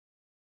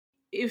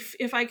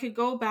if I could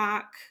go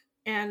back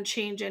and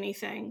change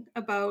anything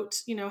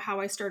about, how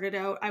I started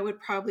out, I would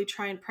probably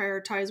try and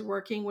prioritize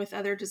working with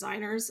other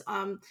designers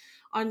on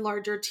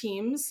larger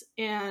teams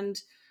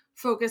and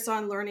focus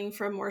on learning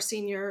from more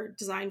senior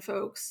design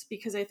folks,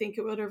 because I think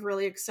it would have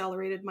really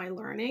accelerated my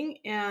learning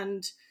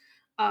and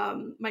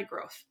my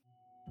growth.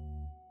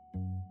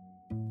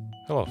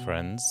 Hello,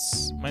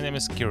 friends. My name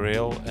is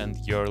Kirill, and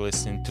you're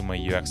listening to my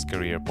UX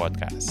Career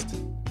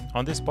podcast.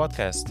 On this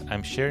podcast,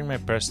 I'm sharing my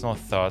personal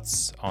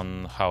thoughts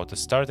on how to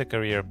start a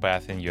career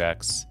path in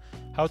UX,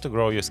 how to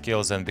grow your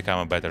skills and become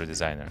a better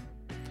designer.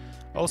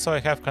 Also, I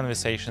have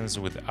conversations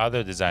with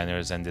other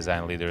designers and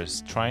design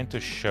leaders trying to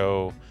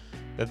show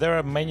that there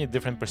are many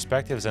different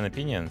perspectives and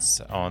opinions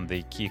on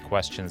the key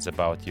questions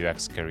about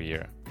UX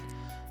career.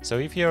 So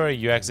if you're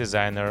a UX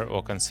designer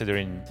or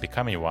considering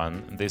becoming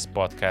one, this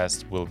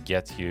podcast will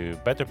get you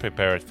better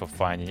prepared for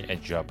finding a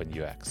job in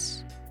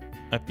UX.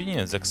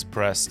 Opinions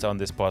expressed on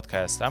this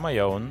podcast are my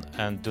own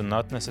and do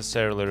not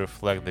necessarily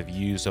reflect the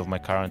views of my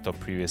current or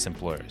previous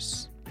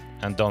employers.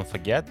 And don't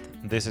forget,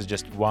 this is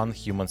just one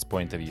human's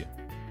point of view.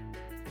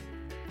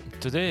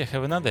 Today I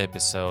have another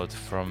episode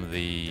from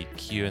the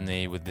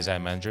Q&A with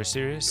Design Manager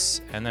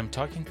series, and I'm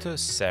talking to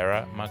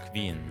Sarah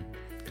McVean.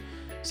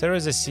 Sarah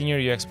is a senior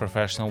UX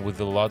professional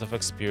with a lot of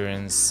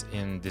experience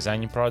in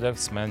designing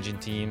products, managing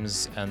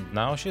teams, and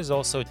now she's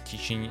also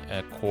teaching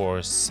a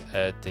course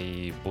at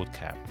a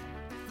bootcamp.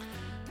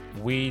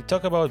 We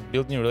talk about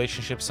building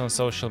relationships on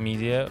social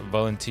media,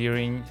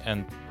 volunteering,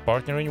 and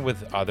partnering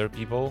with other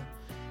people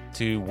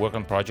to work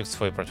on projects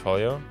for your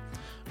portfolio,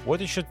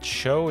 what you should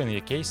show in your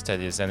case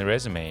studies and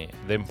resume,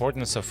 the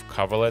importance of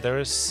cover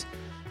letters,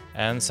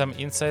 and some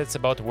insights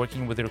about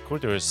working with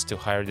recruiters to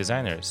hire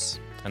designers,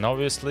 and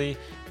obviously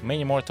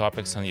many more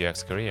topics on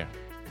UX career.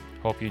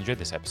 Hope you enjoyed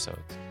this episode.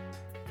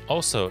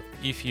 Also,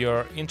 if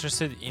you're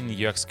interested in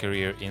UX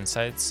career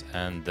insights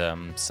and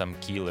some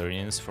key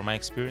learnings from my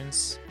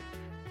experience,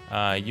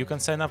 you can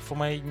sign up for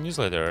my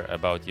newsletter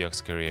about UX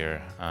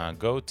career.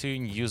 Go to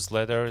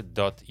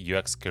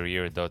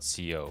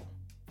newsletter.uxcareer.co.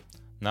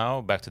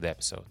 Now back to the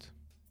episode.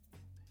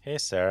 Hey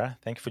Sarah,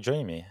 thank you for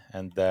joining me,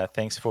 and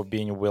thanks for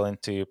being willing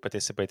to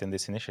participate in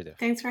this initiative.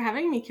 Thanks for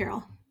having me,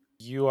 Carol.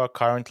 You are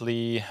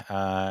currently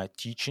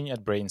teaching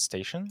at Brain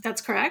Station.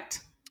 That's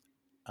correct.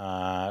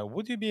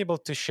 Would you be able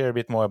to share a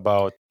bit more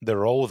about the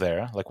role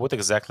there? Like, what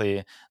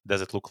exactly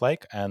does it look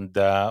like, and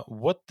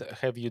what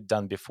have you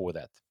done before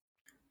that?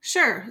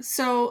 Sure.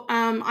 So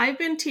I've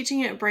been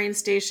teaching at Brain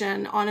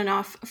Station on and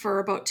off for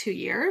about 2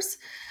 years.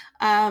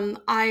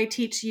 I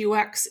teach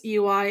UX,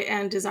 UI,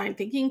 and design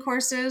thinking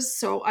courses.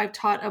 So I've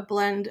taught a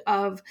blend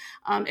of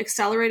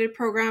accelerated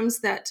programs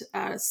that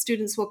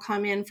students will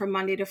come in from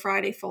Monday to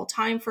Friday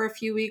full-time for a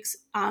few weeks,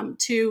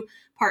 to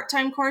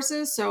part-time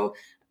courses. So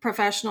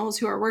professionals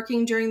who are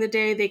working during the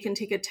day, they can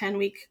take a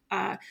 10-week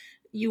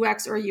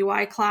UX or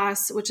UI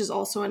class, which is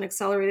also an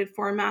accelerated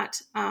format,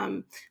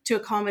 to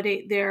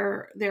accommodate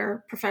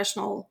their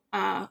professional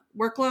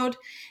workload.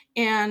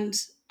 And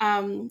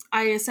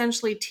I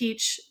essentially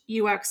teach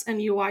UX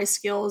and UI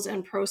skills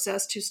and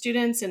process to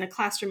students in a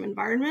classroom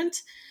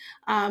environment.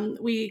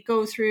 We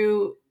go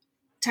through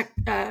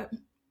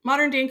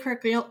modern day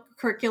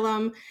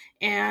curriculum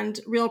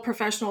and real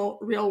professional,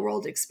 real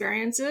world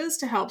experiences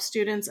to help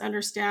students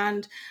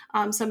understand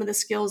some of the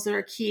skills that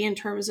are key in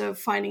terms of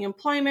finding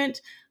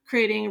employment,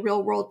 creating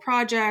real world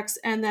projects,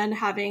 and then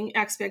having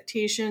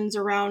expectations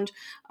around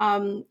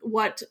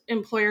what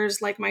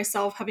employers like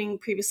myself, having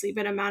previously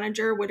been a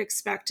manager, would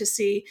expect to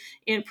see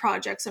in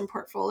projects and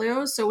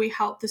portfolios. So we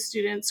help the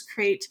students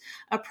create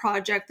a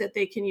project that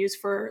they can use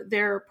for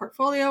their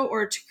portfolio,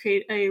 or to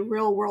create a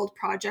real world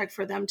project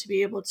for them to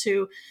be able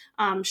to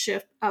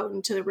shift out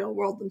into the real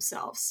world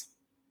themselves.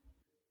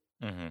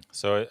 Mm-hmm.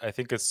 So I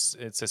think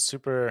it's a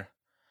super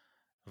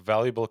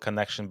valuable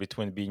connection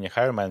between being a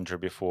hire manager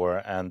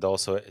before and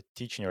also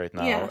teaching right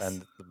now. Yes.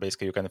 And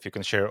basically you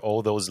can share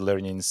all those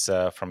learnings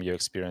from your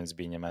experience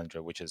being a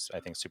manager, which is, I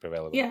think, super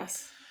valuable.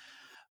 Yes.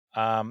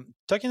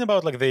 Talking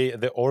about like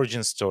the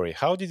origin story,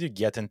 how did you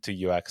get into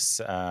UX?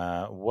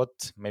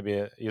 What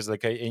maybe is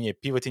like any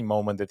pivoting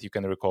moment that you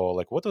can recall?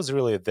 Like, what was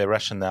really the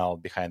rationale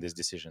behind this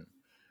decision?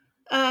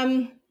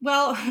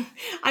 Well,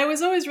 I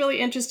was always really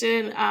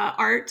interested in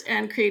art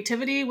and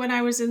creativity when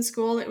I was in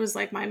school. It was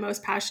like my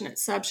most passionate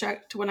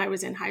subject when I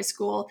was in high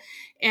school.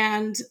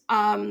 And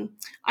I'd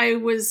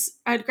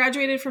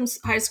graduated from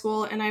high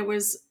school, and I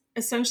was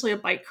essentially a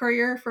bike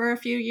courier for a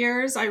few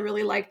years. I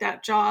really liked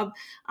that job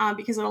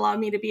because it allowed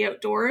me to be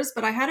outdoors.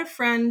 But I had a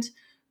friend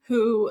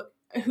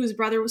whose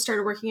brother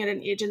started working at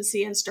an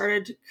agency and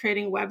started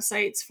creating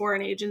websites for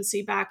an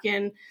agency back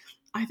in,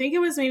 I think it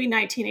was maybe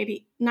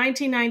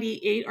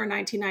 1998 or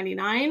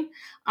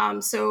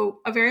 1999. So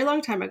a very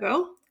long time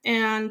ago.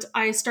 And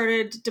I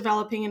started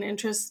developing an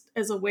interest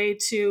as a way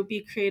to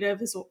be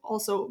creative, as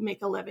also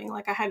make a living.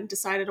 Like, I hadn't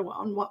decided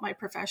on what my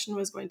profession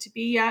was going to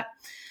be yet.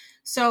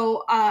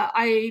 So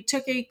I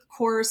took a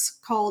course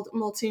called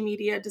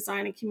Multimedia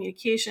Design and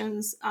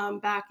Communications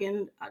back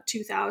in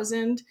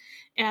 2000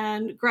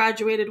 and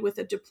graduated with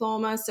a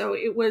diploma. So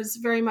it was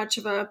very much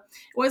it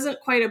wasn't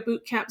quite a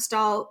boot camp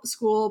style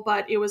school,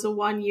 but it was a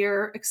 1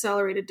 year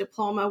accelerated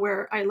diploma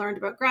where I learned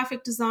about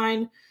graphic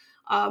design,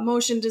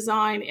 motion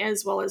design,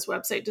 as well as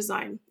website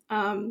design.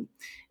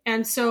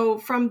 And so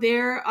from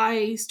there,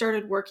 I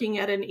started working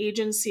at an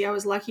agency. I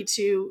was lucky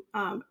to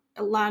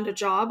land a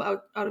job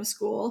out of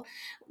school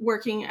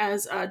working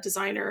as a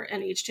designer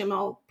and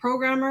HTML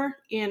programmer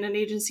in an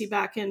agency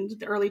back in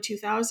the early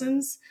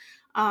 2000s.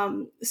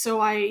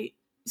 So I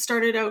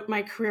started out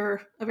my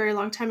career a very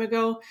long time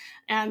ago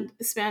and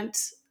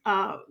spent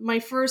my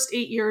first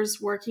 8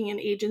 years working in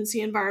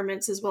agency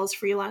environments as well as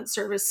freelance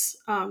service,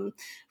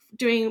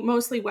 doing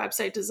mostly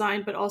website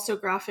design, but also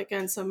graphic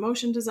and some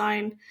motion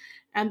design.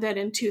 And then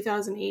in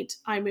 2008,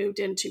 I moved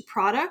into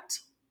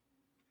product,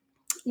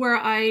 where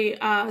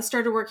I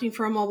started working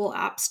for a mobile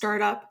app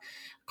startup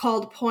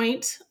called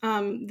Point.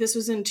 This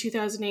was in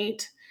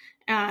 2008,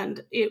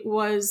 and it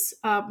was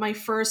my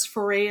first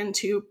foray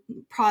into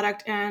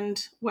product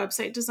and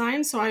website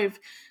design. So I've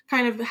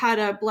kind of had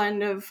a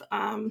blend of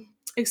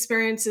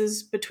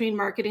experiences between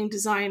marketing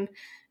design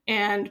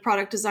and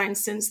product design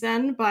since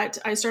then. But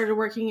I started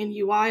working in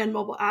UI and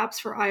mobile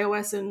apps for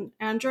iOS and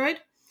Android.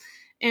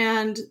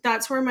 And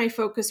that's where my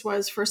focus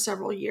was for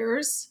several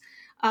years,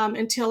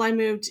 until I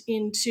moved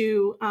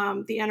into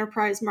the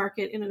enterprise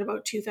market in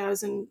about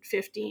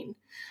 2015.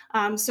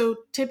 So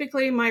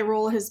typically, my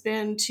role has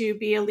been to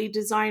be a lead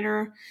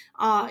designer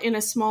in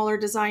a smaller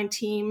design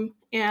team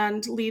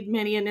and lead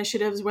many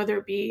initiatives, whether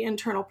it be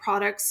internal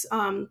products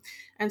and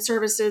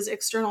services,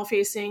 external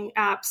facing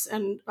apps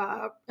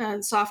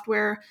and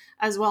software,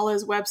 as well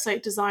as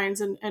website designs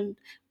and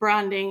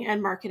branding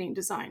and marketing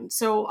design.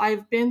 So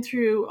I've been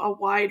through a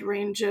wide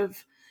range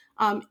of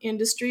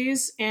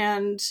industries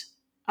and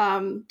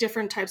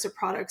different types of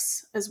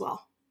products as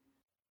well.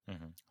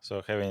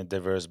 So having a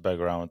diverse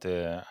background,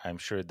 I'm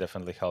sure it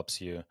definitely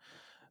helps you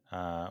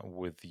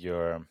with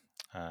your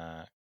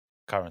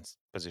current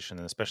position,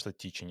 and especially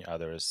teaching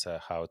others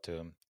how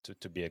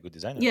to be a good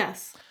designer.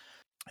 Yes.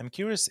 I'm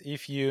curious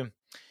if you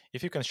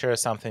can share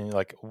something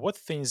like what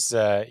things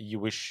you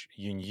wish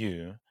you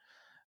knew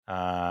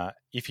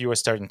if you were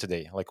starting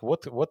today. Like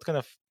what kind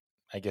of,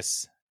 I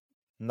guess,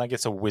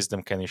 nuggets of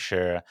wisdom can you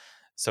share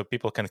so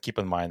people can keep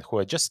in mind who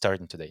are just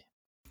starting today?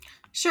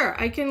 Sure,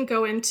 I can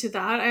go into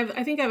that.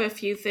 I think I have a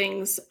few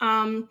things.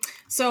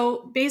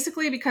 So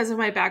basically, because of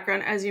my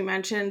background, as you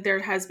mentioned, there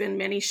has been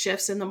many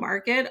shifts in the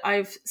market.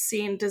 I've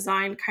seen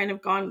design kind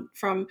of gone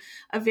from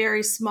a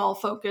very small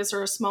focus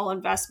or a small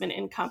investment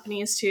in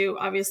companies to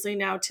obviously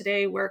now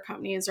today where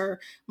companies are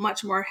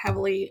much more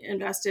heavily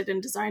invested in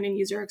design and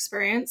user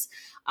experience.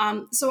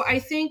 So I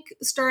think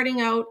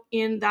starting out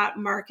in that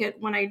market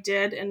when I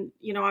did, and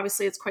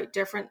obviously it's quite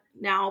different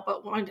now,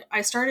 but when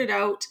I started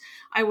out,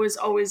 I was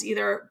always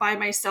either by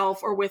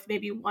myself or with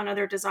maybe one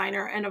other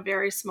designer and a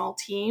very small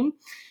team.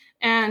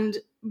 And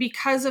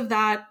because of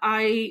that,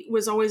 I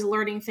was always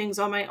learning things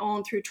on my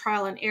own through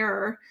trial and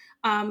error,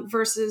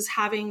 versus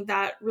having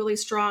that really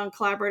strong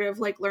collaborative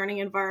learning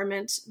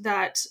environment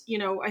that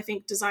I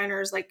think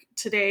designers like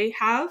today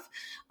have,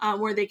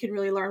 where they can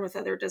really learn with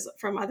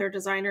from other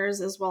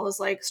designers as well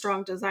as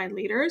strong design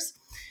leaders.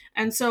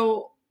 And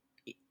so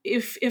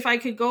if I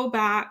could go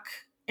back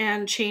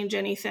and change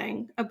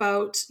anything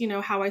about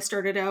how I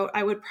started out,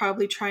 I would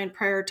probably try and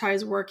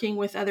prioritize working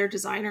with other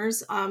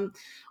designers on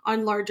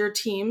larger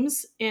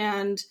teams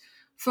and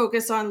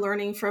focus on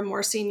learning from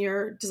more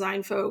senior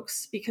design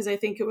folks, because I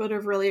think it would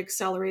have really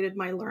accelerated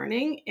my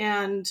learning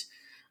and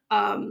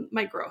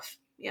my growth.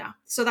 Yeah,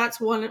 so that's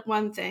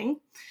one thing.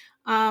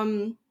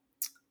 And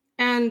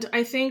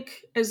I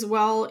think as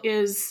well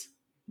is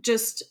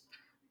just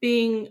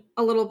being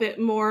a little bit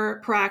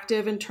more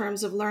proactive in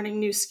terms of learning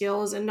new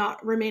skills and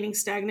not remaining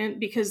stagnant,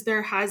 because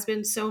there has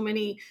been so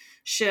many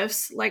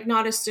shifts,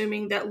 not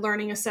assuming that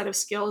learning a set of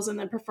skills and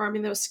then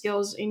performing those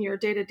skills in your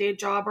day-to-day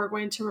job are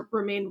going to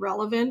remain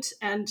relevant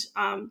and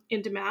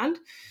in demand.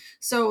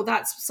 So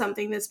that's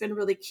something that's been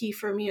really key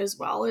for me as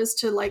well, is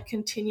to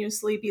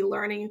continuously be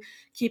learning,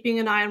 keeping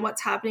an eye on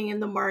what's happening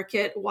in the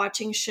market,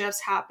 watching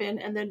shifts happen,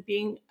 and then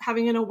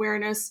having an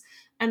awareness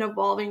and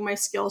evolving my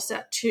skill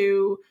set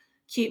to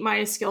keep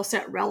my skill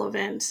set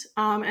relevant.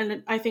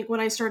 And I think when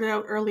I started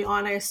out early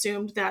on, I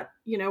assumed that,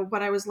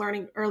 what I was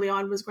learning early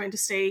on was going to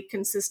stay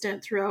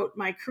consistent throughout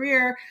my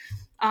career.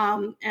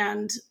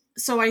 And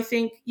so I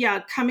think,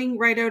 coming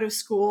right out of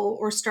school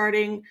or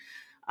starting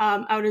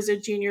out as a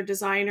junior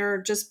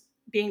designer, just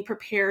being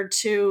prepared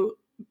to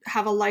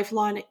have a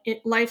lifelong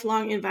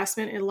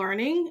investment in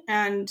learning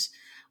and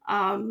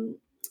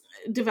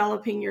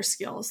developing your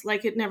skills.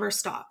 It never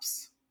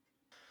stops.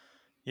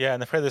 Yeah,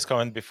 and I've heard this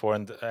comment before,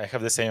 and I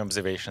have the same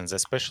observations,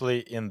 especially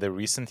in the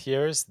recent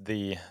years.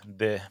 The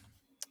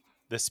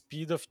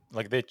speed of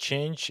the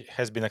change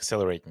has been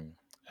accelerating,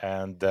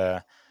 and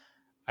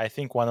I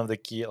think one of the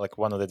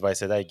advice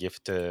that I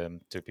give to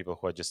people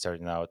who are just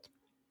starting out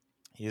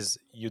is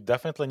you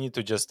definitely need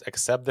to just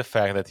accept the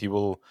fact that you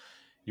will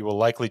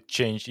likely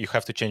change. You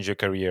have to change your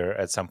career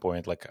at some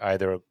point, like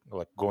either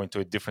like going to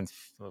a different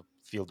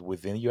field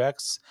within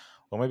UX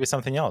or maybe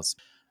something else.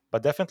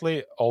 But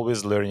definitely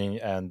always learning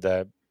and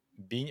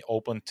being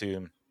open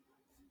to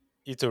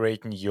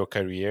iterating your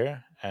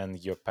career and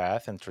your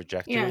path and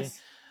trajectory Yes.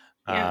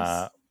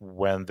 Yes.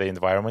 when the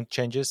environment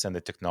changes and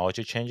the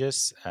technology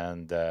changes.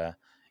 And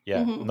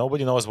yeah, Hmm.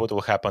 nobody knows what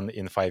will happen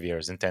in 5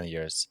 years, in 10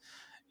 years.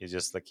 It's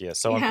just like, yeah,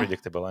 so Yeah.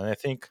 unpredictable. And I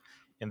think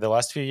in the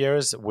last few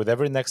years, with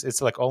every next,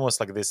 it's like almost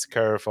like this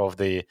curve of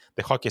the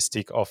hockey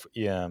stick of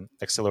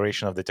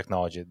acceleration of the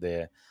technology,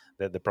 the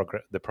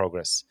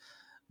progress.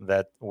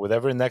 That with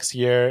every next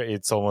year,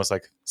 it's almost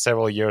like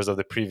several years of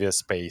the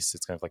previous pace.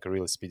 It's kind of like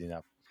really speeding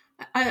up.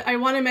 I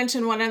want to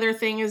mention one other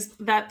thing is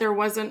that there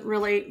wasn't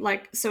really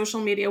like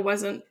social media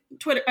wasn't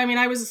Twitter. I mean,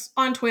 I was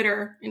on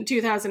Twitter in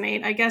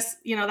 2008. I guess,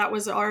 that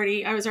was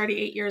I was already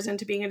 8 years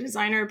into being a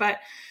designer, but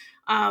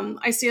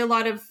I see a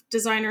lot of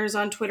designers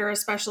on Twitter,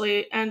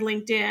 especially, and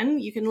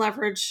LinkedIn. You can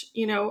leverage,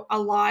 a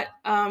lot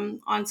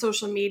on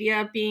social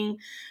media, being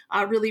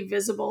really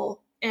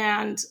visible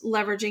and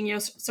leveraging your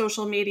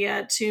social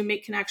media to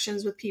make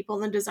connections with people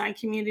in the design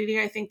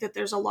community. I think that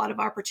there's a lot of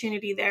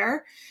opportunity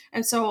there.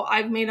 And so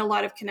I've made a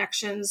lot of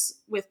connections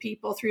with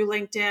people through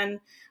LinkedIn.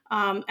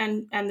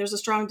 And there's a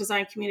strong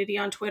design community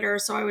on Twitter.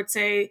 So I would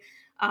say,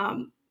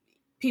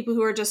 people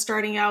who are just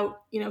starting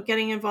out,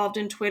 getting involved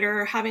in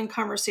Twitter, having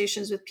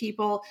conversations with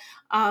people,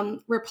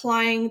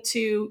 replying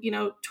to,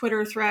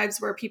 Twitter threads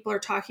where people are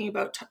talking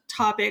about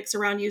topics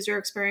around user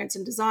experience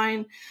and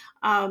design,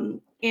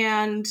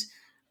 and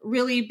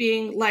really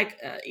being like,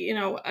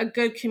 a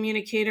good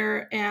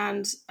communicator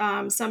and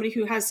somebody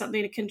who has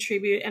something to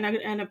contribute and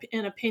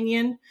an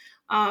opinion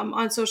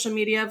on social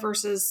media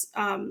versus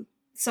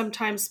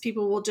sometimes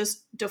people will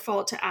just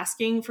default to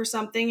asking for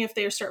something if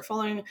they start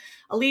following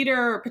a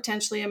leader or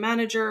potentially a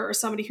manager or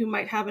somebody who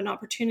might have an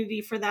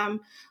opportunity for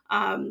them.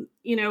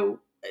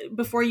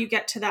 Before you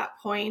get to that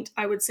point,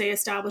 I would say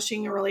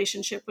establishing a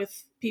relationship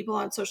with people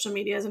on social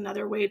media is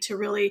another way to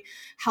really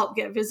help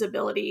get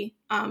visibility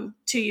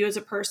to you as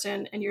a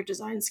person and your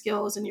design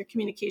skills and your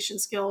communication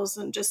skills.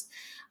 And just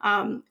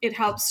it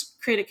helps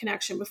create a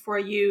connection before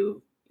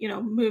you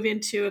move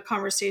into a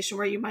conversation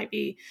where you might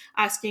be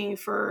asking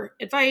for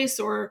advice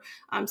or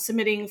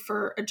submitting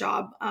for a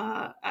job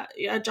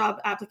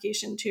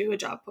application to a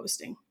job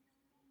posting.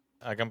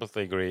 I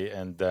completely agree,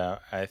 and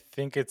I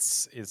think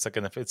it's a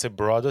kind of it's a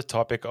broader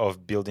topic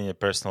of building a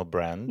personal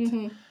brand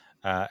Mm-hmm.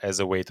 as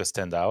a way to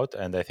stand out,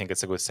 and I think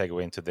it's a good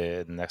segue into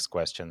the next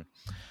question.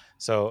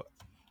 So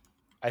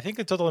I think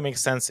it totally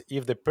makes sense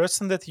if the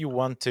person that you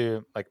want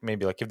to like,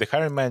 maybe like if the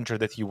hiring manager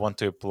that you want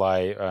to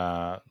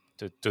apply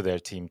to their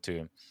team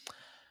to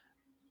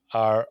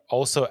are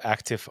also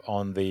active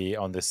on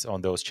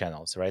those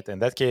channels, right? In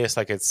that case,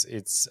 like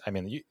it's I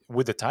mean,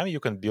 with the time you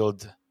can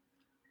build,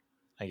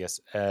 I guess,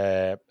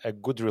 a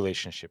good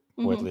relationship,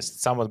 or at Mm-hmm.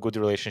 least somewhat good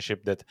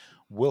relationship that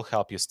will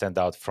help you stand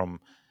out from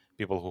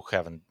people who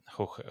haven't,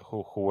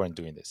 who weren't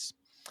doing this.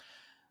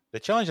 The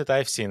challenge that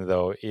I've seen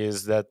though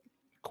is that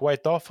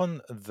quite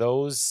often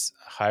those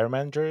hire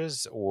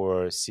managers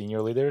or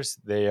senior leaders,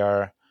 they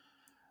are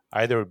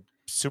either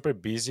super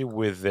busy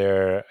with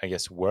their, I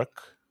guess,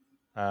 work,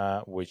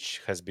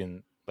 which has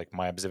been like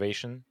my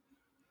observation,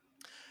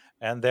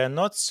 and they're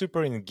not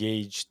super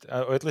engaged,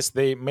 or at least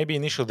they maybe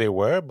initially they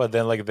were, but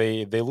then like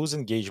they lose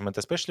engagement,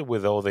 especially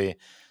with all the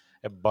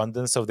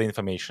abundance of the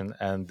information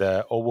and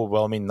the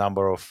overwhelming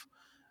number of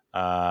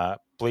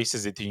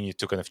places that you need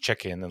to kind of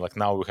check in. And like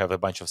now we have a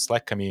bunch of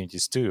Slack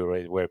communities too,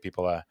 right, where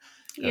people are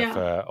kind of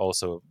Yeah.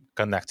 also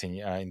connecting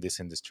in this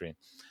industry,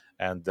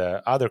 and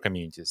other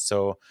communities.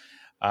 So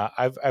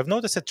I've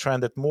noticed a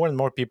trend that more and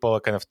more people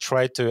kind of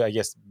try to, I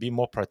guess, be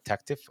more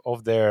protective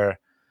of their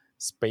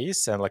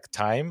space and like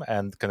time,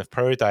 and kind of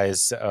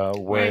prioritize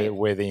Right.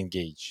 where they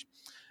engage,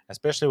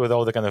 especially with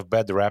all the kind of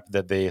bad rap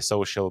that the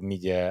social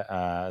media,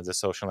 the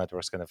social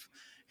networks kind of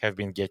have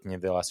been getting in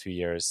the last few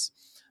years,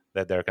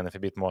 that they're kind of a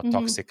bit more Mm-hmm.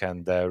 toxic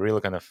and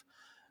really kind of,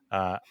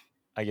 uh,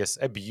 I guess,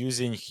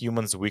 abusing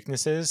humans'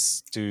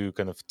 weaknesses to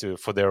kind of to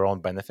for their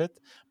own benefit.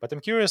 But I'm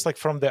curious, like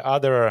from the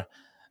other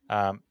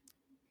um,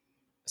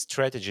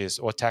 strategies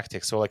or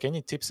tactics, or like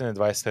any tips and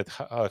advice that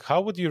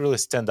how would you really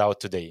stand out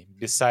today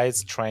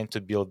besides trying to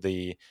build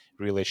the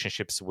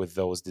relationships with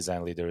those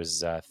design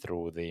leaders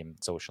through the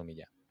social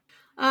media?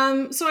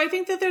 So I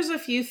think that there's a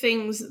few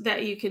things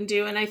that you can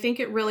do, and I think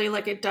it really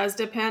like it does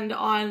depend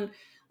on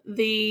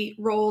the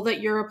role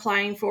that you're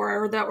applying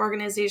for or the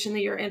organization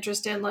that you're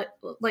interested in.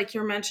 Like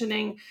you're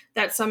mentioning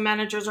that some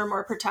managers are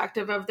more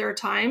protective of their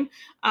time.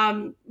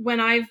 When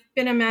I've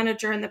been a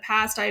manager in the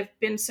past, I've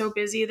been so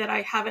busy that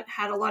I haven't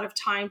had a lot of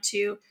time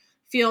to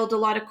field a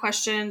lot of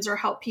questions or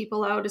help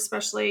people out,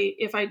 especially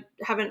if I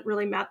haven't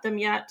really met them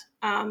yet.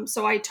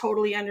 So I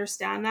totally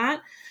understand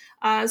that.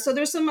 So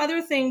there's some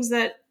other things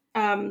that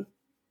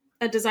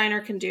a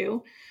designer can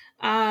do.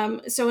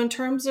 So in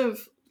terms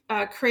of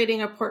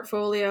creating a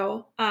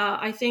portfolio.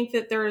 I think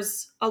that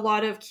there's a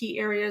lot of key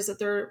areas that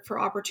there for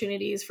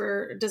opportunities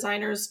for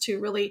designers to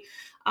really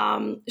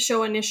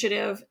show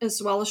initiative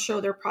as well as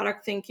show their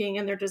product thinking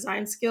and their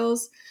design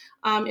skills.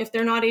 If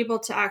they're not able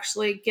to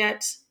actually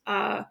get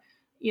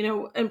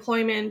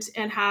employment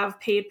and have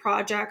paid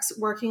projects,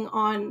 working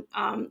on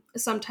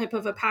some type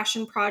of a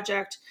passion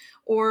project,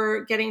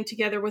 or getting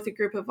together with a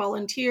group of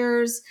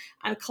volunteers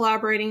and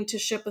collaborating to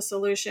ship a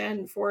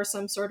solution for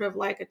some sort of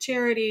like a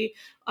charity,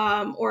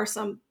 or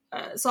some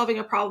solving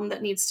a problem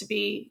that needs to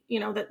be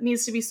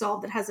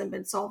solved that hasn't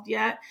been solved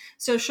yet.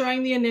 So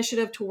showing the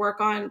initiative to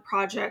work on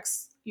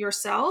projects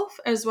yourself,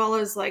 as well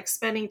as like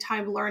spending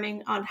time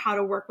learning on how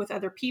to work with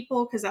other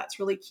people, because that's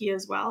really key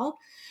as well.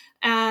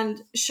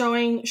 And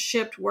showing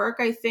shipped work,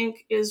 I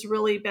think, is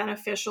really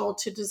beneficial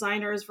to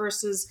designers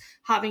versus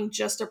having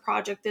just a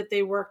project that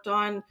they worked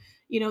on,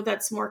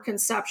 that's more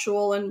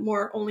conceptual and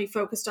more only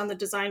focused on the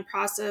design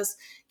process.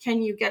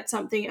 Can you get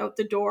something out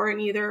the door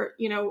and either,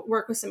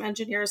 work with some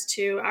engineers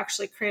to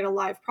actually create a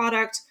live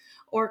product,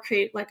 or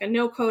create like a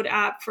no-code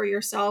app for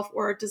yourself,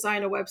 or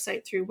design a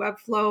website through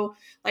Webflow?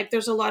 Like,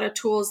 there's a lot of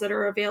tools that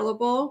are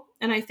available.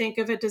 And I think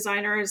if a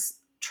designer is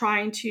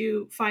trying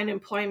to find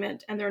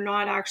employment and they're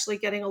not actually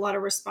getting a lot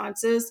of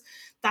responses,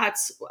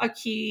 that's a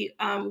key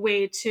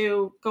way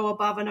to go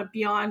above and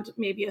beyond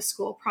maybe a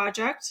school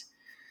project.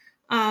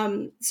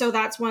 So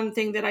that's one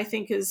thing that I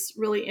think is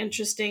really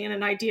interesting, and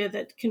an idea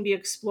that can be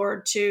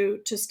explored to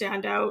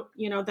stand out,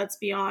 that's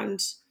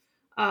beyond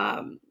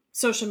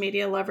social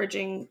media,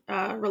 leveraging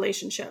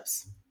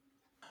relationships.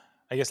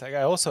 I guess like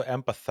I also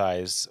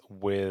empathize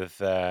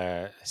with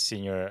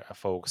senior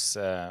folks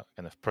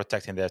kind of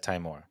protecting their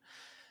time more.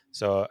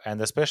 So, and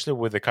especially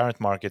with the current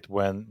market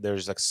when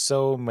there's like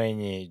so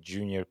many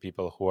junior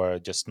people who are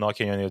just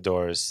knocking on your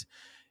doors.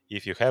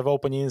 If you have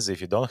openings, if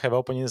you don't have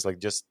openings, like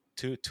just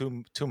too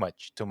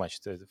much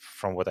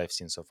from what I've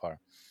seen so far.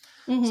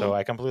 Mm-hmm. So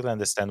I completely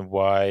understand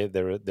why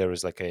there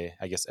is like a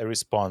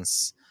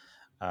response,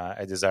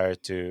 a desire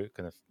to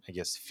kind of, I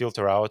guess,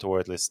 filter out or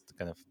at least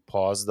kind of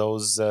pause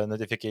those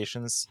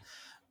notifications,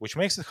 which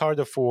makes it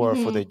harder for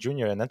the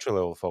junior and entry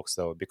level folks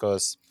though,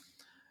 because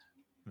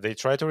they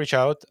try to reach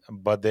out,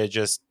 but they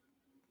just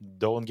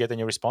don't get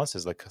any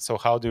responses. Like, so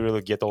how do you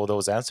really get all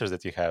those answers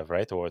that you have,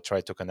 right? Or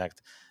try to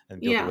connect and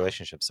build a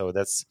relationship. So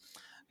that's,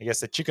 I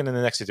guess, a chicken and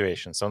an egg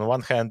situation. So on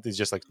one hand, it's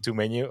just like too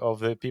many of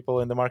the people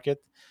in the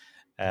market,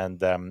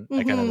 and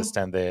I can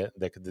understand the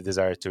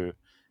desire to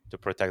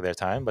protect their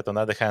time. But on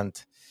the other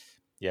hand,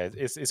 yeah,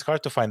 it's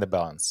hard to find the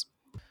balance.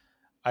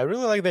 I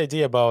really like the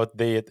idea about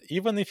that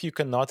even if you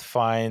cannot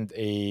find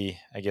a,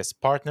 I guess,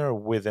 partner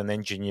with an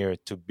engineer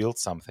to build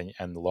something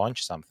and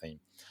launch something,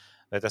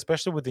 that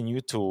especially with the new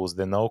tools,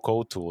 the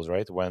no-code tools,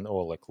 right?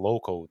 Or like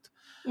low-code,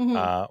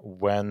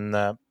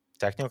 when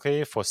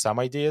technically for some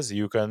ideas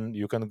you can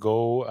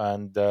go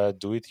and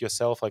do it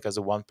yourself, like as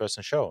a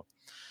one-person show.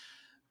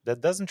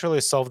 That doesn't really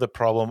solve the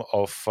problem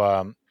of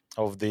one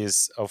of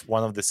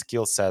the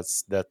skill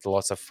sets that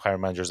lots of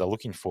hiring managers are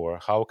looking for.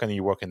 How can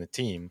you work in a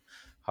team?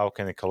 How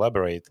can you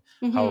collaborate?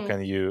 How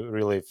can you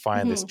really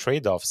find these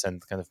trade-offs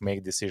and kind of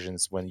make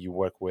decisions when you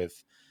work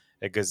with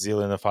a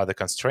gazillion of other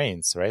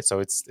constraints, right? So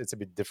it's a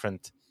bit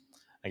different,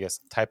 I guess,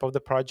 type of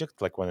the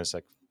project, like when it's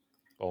like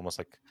almost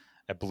like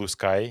a blue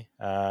sky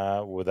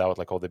without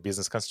like all the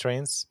business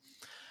constraints.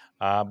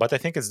 But I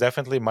think it's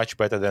definitely much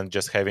better than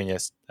just having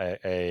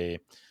a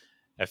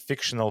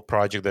fictional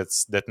project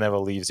that never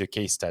leaves your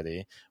case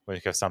study, when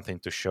you have something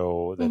to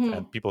show that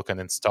and people can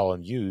install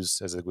and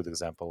use, as a good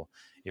example,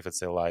 if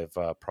it's a live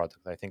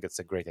product. I think it's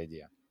a great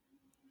idea.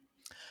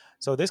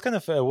 So this kind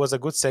of was a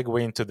good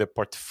segue into the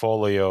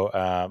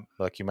portfolio,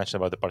 like you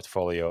mentioned about the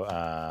portfolio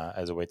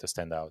as a way to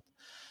stand out.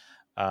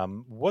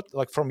 What,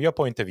 like from your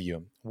point of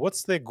view,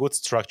 what's the good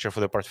structure for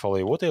the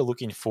portfolio? What are you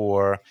looking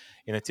for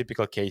in a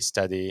typical case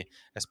study,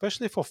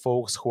 especially for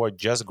folks who are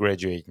just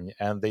graduating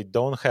and they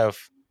don't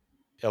have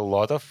a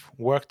lot of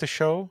work to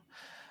show?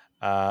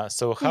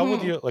 So how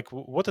would you, like,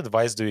 what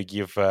advice do you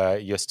give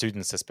your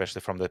students, especially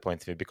from that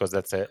point of view? Because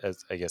that's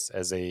I guess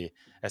as a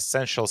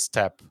essential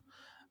step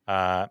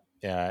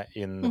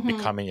in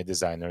becoming a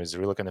designer, is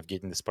really kind of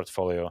getting this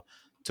portfolio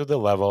to the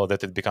level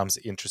that it becomes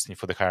interesting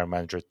for the hiring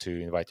manager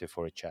to invite you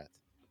for a chat.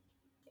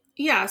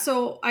 Yeah,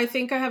 so I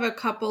think I have a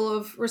couple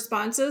of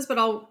responses, but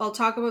I'll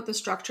talk about the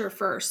structure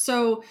first.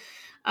 So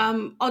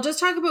I'll just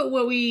talk about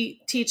what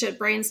we teach at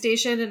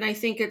BrainStation, and I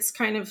think it's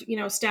kind of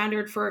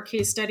standard for a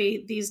case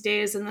study these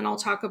days. And then I'll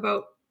talk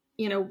about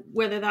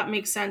whether that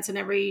makes sense in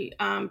every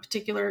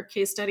particular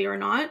case study or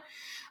not.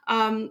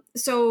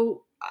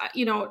 So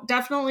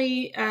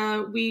definitely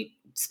we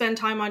spend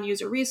time on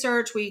user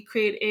research. We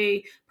create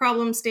a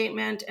problem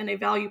statement and a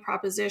value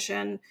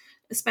proposition,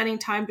 spending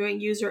time doing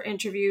user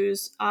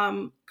interviews,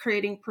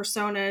 creating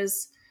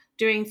personas,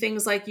 doing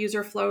things like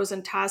user flows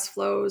and task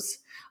flows,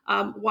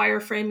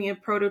 wireframing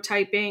and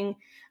prototyping,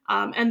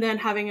 and then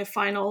having a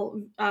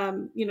final,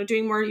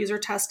 doing more user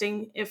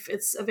testing if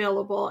it's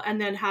available,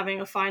 and then having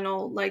a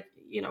final,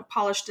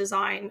 polished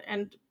design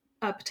and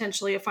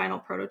potentially a final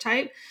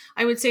prototype.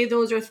 I would say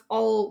those are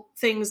all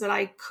things that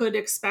I could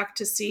expect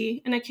to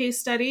see in a case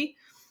study.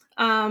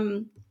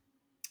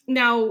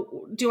 Now,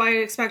 do I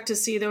expect to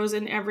see those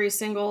in every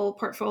single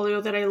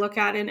portfolio that I look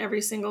at in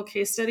every single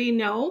case study?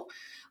 No.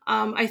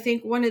 I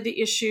think one of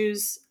the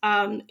issues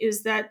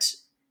is that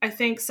I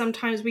think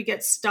sometimes we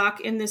get stuck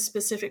in this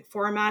specific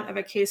format of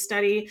a case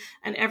study,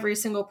 and every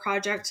single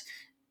project,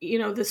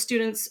 the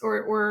students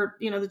or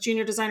the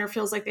junior designer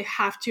feels like they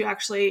have to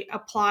actually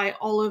apply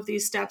all of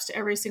these steps to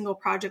every single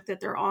project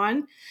that they're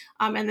on,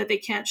 and that they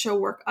can't show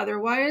work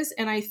otherwise.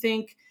 And I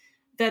think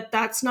that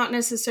that's not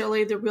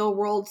necessarily the real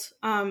world.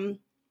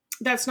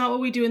 That's not what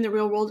we do in the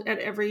real world at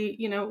every,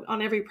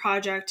 on every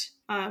project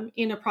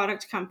in a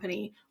product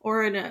company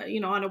or in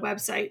a, on a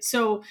website.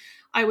 So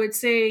I would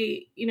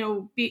say,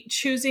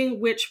 choosing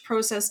which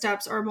process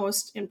steps are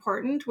most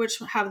important, which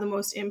have the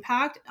most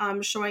impact,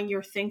 showing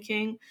your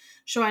thinking,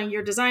 showing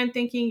your design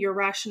thinking, your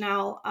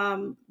rationale,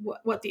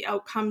 what the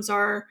outcomes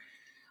are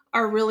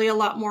really a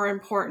lot more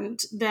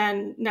important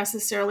than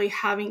necessarily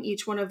having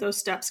each one of those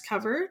steps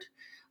covered.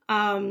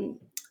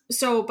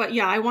 But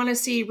yeah, I want to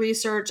see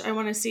research. I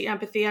want to see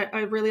empathy.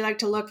 I really like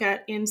to look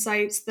at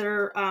insights that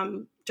are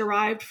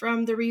derived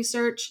from the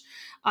research.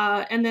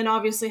 And then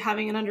obviously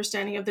having an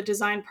understanding of the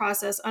design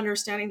process,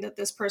 understanding that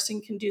this person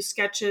can do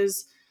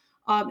sketches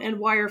and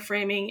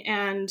wireframing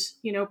and,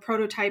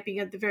 prototyping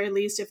at the very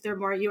least if they're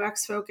more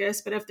UX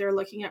focused. But if they're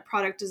looking at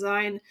product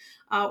design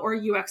or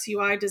UX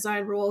UI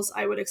design rules,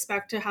 I would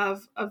expect to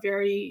have a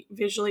very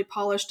visually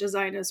polished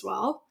design as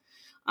well.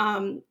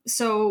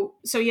 So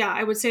yeah,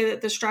 I would say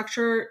that the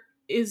structure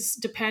is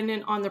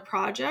dependent on the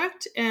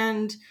project,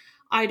 and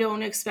I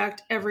don't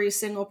expect every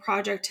single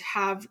project to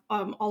have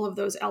all of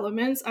those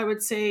elements. I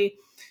would say,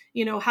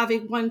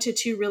 having 1 to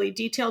 2 really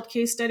detailed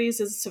case studies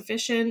is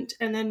sufficient.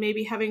 And then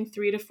maybe having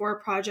 3 to 4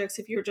 projects,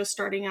 if you're just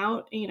starting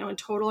out, in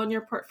total in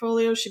your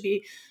portfolio should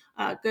be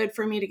good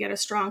for me to get a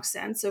strong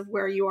sense of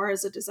where you are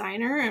as a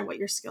designer and what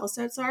your skill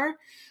sets are.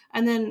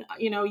 And then,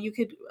 you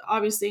could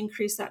obviously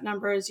increase that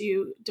number as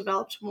you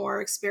developed more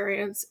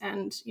experience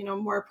and,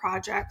 more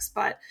projects.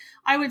 But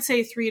I would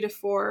say 3 to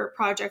 4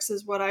 projects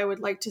is what I would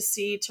like to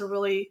see to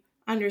really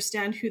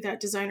understand who that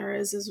designer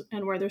is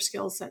and where their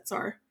skill sets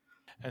are.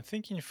 And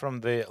thinking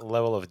from the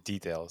level of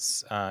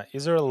details,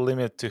 is there a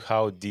limit to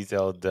how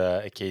detailed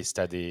a case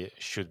study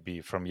should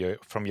be from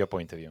your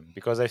point of view?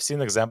 Because I've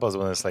seen examples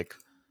when it's like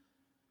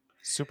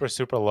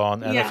super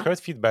long, and I've heard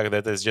feedback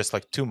that is just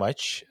like too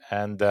much,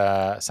 and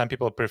some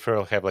people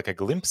prefer have like a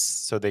glimpse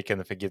so they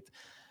can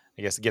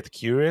get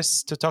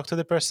curious to talk to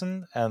the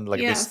person, and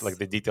this, like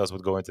the details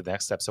would go into the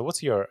next step. So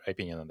what's your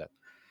opinion on that?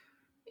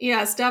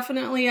 Yes,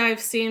 definitely. I've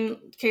seen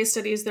case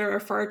studies that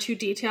are far too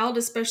detailed,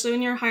 especially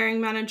when you're a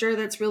hiring manager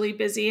that's really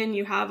busy and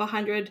you have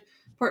 100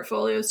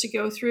 portfolios to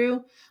go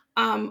through.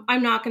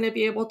 I'm not going to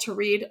be able to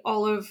read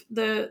all of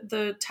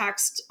the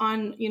text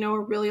on, a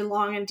really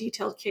long and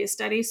detailed case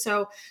study.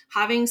 So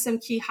having some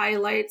key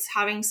highlights,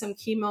 having some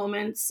key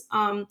moments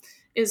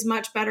is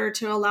much better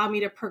to allow me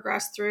to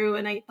progress through.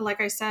 And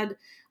like I said,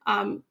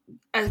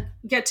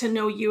 get to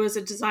know you as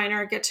a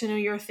designer, get to know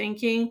your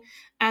thinking.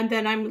 And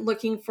then I'm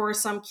looking for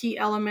some key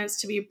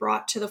elements to be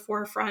brought to the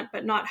forefront,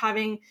 but not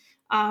having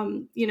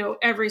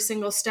every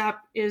single step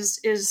is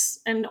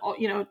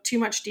too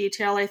much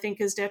detail, I think,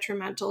 is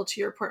detrimental to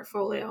your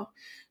portfolio.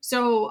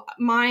 So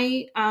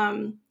my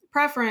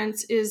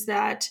preference is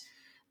that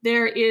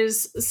there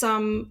is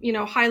some,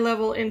 high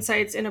level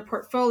insights in a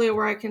portfolio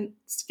where I can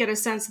get a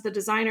sense of the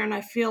designer and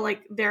I feel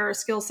like their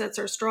skill sets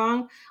are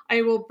strong.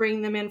 I will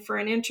bring them in for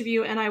an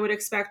interview, and I would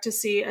expect to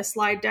see a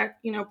slide deck,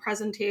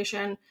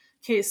 presentation,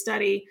 case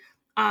study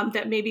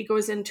that maybe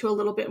goes into a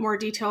little bit more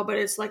detail, but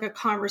it's like a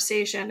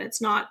conversation. It's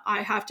not,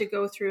 I have to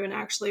go through and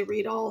actually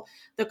read all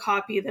the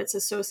copy that's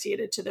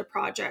associated to the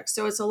project.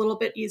 So it's a little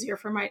bit easier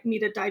for me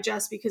to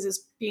digest because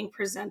it's being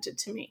presented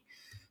to me.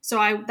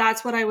 So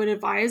that's what I would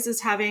advise,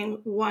 is having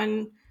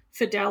one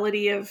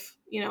fidelity of,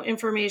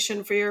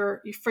 information for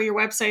your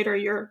website or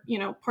your,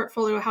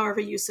 portfolio, however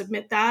you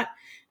submit that.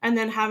 And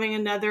then having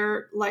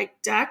another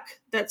like deck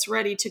that's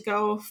ready to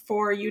go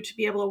for you to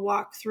be able to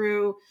walk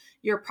through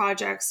your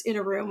projects in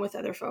a room with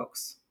other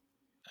folks.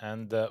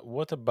 And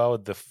what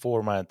about the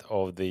format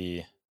of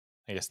the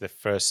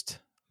first,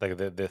 like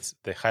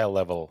the high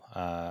level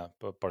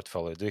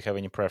portfolio? Do you have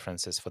any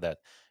preferences for that?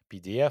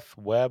 PDF,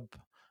 web,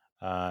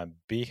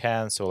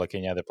 Behance, or like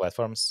any other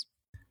platforms?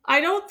 I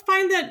don't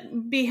find that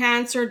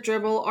Behance or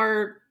Dribbble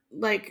are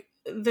like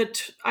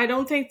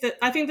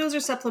I think those are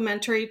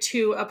supplementary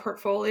to a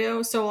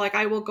portfolio. So like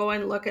I will go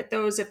and look at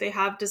those if they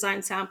have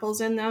design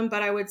samples in them,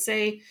 but I would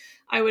say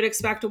I would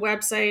expect a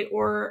website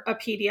or a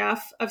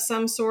PDF of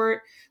some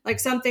sort, like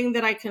something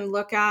that I can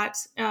look at.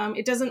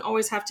 It doesn't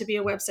always have to be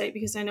a website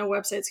because I know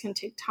websites can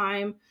take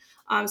time.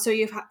 So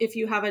if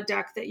you have a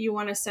deck that you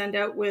want to send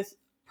out with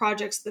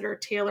projects that are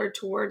tailored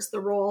towards the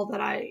role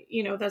that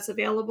that's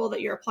available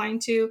that you're applying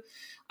to,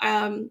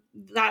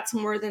 that's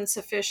more than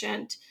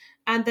sufficient.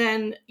 And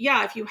then,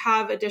 yeah, if you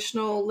have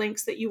additional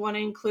links that you want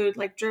to include,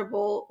 like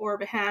Dribbble or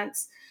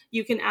Behance,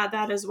 you can add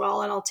that as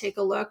well, and I'll take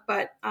a look.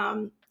 But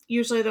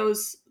usually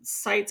those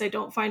sites I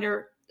don't find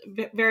are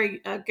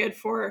very good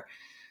for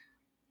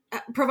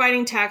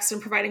providing text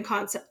and providing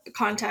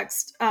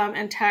context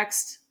and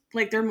text.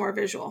 Like they're more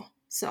visual.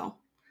 So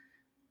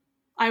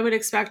I would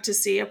expect to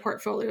see a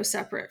portfolio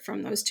separate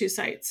from those two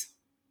sites.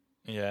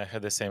 Yeah, I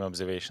had the same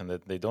observation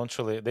that they don't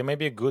really, they may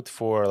be good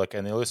for like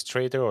an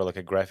illustrator or like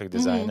a graphic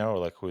designer or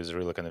like who is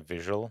really kind of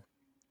visual,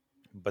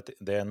 but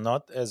they're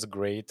not as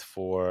great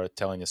for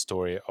telling a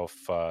story of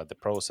the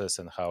process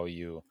and how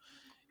you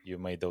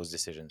made those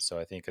decisions. So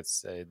I think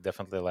it's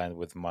definitely aligned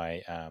with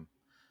my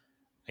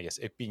I guess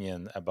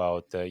opinion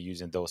about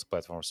using those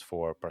platforms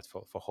for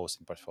for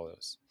hosting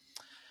portfolios.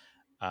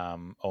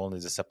 Only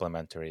the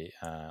supplementary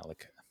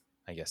like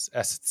I guess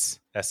assets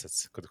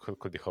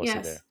could be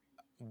hosted there. Yes.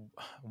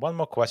 One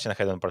more question I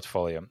had on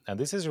portfolio, and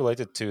this is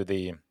related to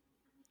the,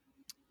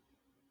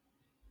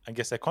 I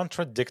guess, the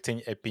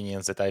contradicting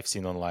opinions that I've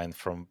seen online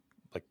from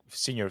like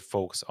senior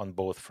folks on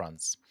both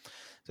fronts.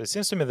 So it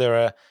seems to me there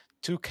are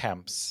two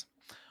camps.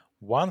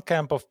 One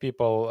camp of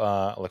people,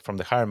 like from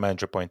the hiring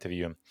manager point of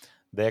view,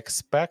 they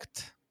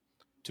expect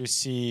to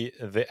see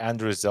the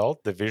end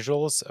result, the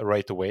visuals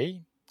right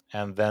away,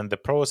 and then the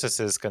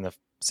process is kind of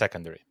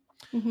secondary.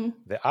 Mm-hmm.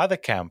 The other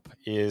camp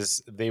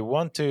is they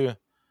want to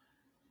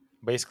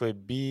basically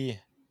be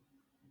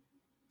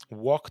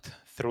walked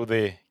through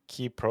the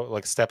key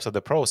like steps of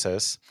the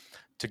process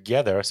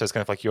together. So it's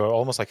kind of like you're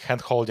almost like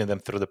hand holding them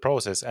through the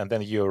process, and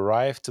then you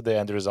arrive to the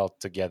end result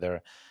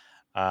together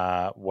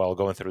while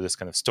going through this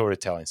kind of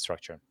storytelling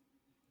structure.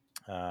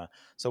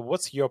 So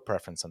what's your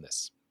preference on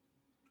this?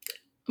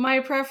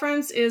 My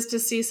preference is to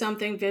see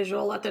something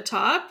visual at the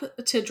top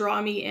to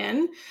draw me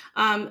in,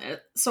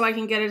 so I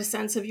can get a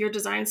sense of your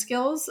design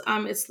skills.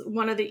 It's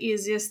one of the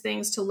easiest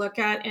things to look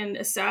at and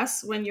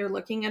assess when you're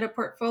looking at a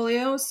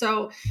portfolio.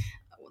 So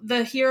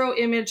the hero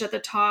image at the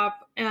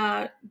top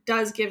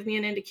does give me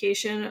an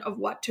indication of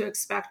what to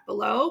expect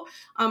below.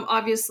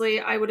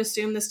 Obviously, I would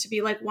assume this to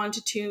be like 1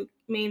 to 2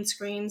 main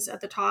screens at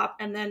the top,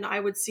 and then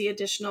I would see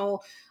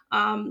additional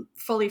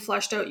fully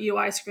fleshed out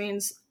UI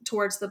screens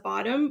towards the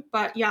bottom.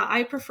 But yeah,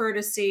 I prefer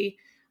to see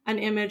an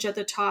image at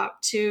the top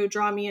to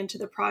draw me into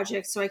the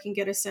project so I can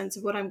get a sense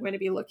of what I'm going to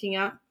be looking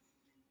at.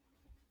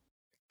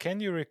 Can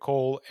you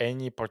recall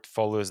any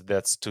portfolios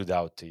that stood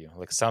out to you?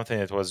 Like something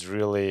that was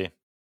really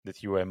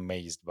that you were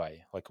amazed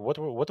by? Like what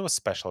was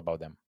special about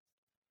them?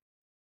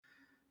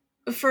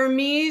 For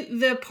me,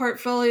 the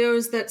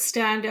portfolios that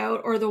stand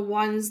out are the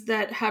ones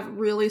that have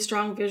really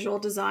strong visual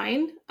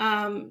design.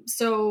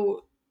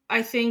 So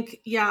I think,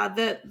 yeah,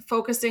 that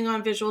focusing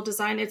on visual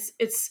design,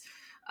 it's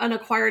an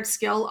acquired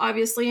skill,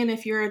 obviously. And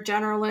if you're a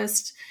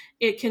generalist,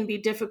 it can be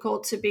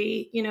difficult to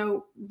be,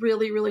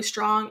 really, really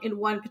strong in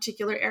one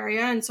particular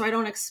area. And so I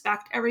don't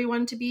expect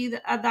everyone to be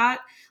at that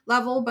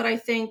level, but I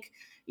think,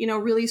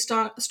 really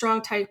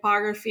strong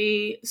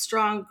typography,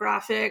 strong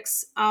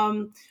graphics,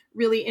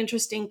 really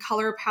interesting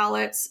color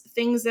palettes,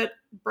 things that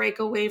break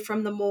away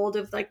from the mold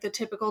of like the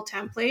typical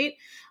template.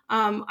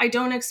 I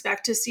don't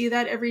expect to see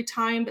that every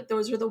time, but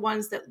those are the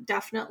ones that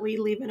definitely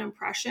leave an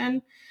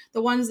impression.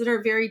 The ones that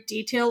are very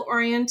detail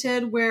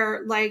oriented,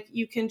 where like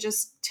you can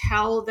just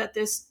tell that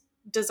this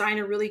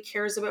designer really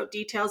cares about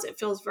details. It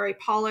feels very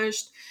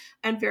polished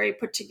and very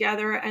put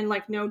together, and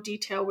like no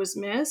detail was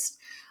missed.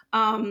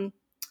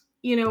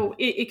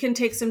 It can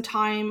take some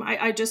time.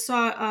 I just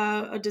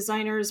saw a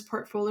designer's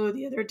portfolio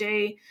the other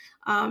day,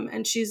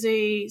 and she's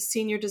a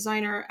senior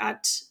designer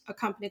at a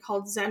company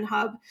called Zen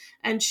Hub,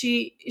 and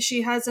she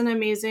has an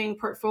amazing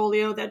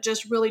portfolio that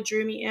just really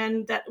drew me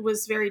in. That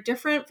was very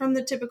different from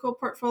the typical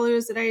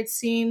portfolios that I had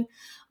seen,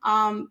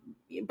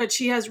 but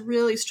she has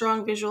really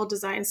strong visual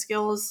design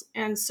skills,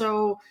 and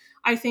so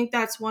I think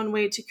that's one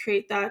way to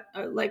create that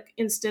like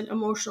instant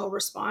emotional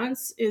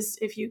response is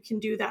if you can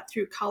do that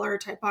through color,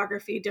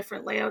 typography,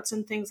 different layouts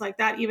and things like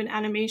that, even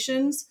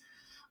animations.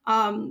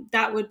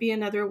 That would be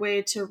another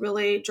way to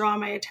really draw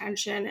my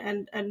attention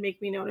and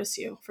make me notice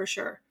you for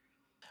sure.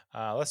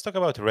 Let's talk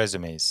about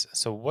resumes.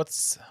 So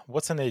what's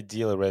an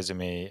ideal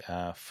resume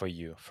for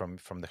you from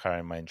the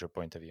hiring manager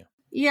point of view?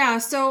 Yeah,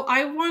 so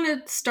I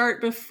want to start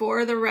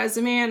before the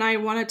resume and I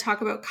want to talk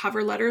about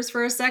cover letters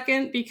for a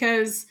second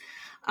because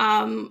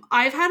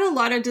I've had a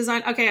lot of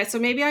design. Okay, so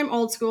maybe I'm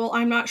old school.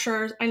 I'm not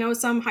sure. I know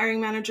some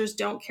hiring managers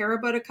don't care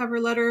about a cover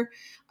letter,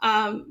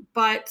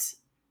 but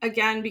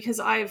again, because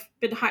I've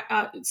been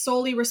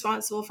solely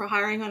responsible for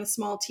hiring on a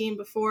small team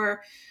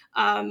before,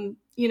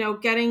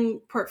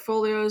 getting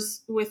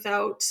portfolios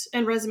without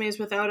and resumes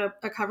without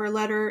a cover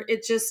letter,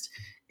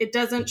 it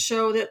doesn't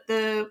show that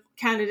the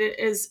candidate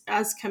is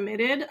as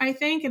committed, I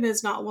think, and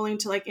is not willing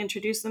to like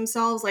introduce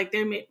themselves. Like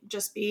they may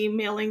just be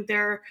emailing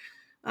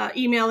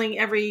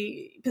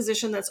every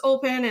position that's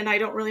open, and I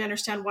don't really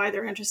understand why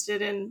they're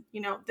interested in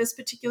this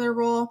particular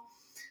role.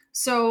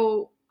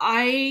 So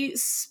I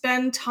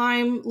spend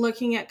time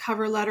looking at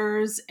cover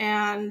letters,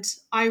 and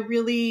I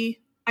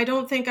I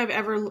don't think I've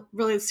ever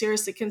really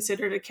seriously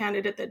considered a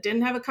candidate that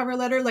didn't have a cover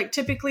letter. Like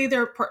typically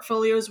their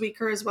portfolio is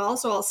weaker as well,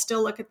 so I'll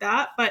still look at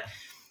that. But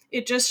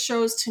it just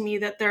shows to me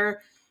that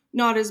they're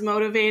not as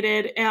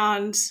motivated,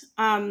 and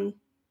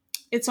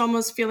it's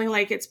almost feeling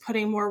like it's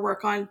putting more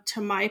work on to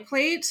my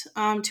plate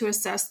to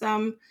assess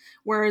them.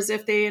 Whereas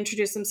if they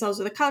introduced themselves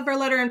with a cover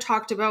letter and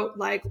talked about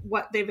like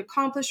what they've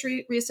accomplished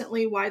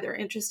recently, why they're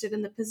interested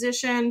in the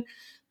position,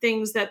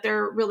 things that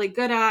they're really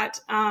good at,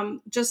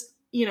 just,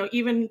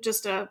 even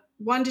just a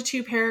 1 to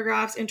 2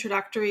 paragraphs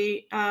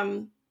introductory,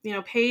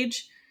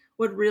 page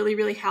would really,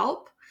 really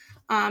help.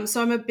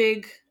 So I'm a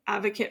big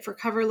advocate for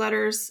cover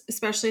letters,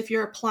 especially if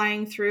you're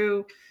applying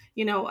through,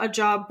 a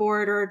job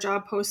board or a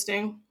job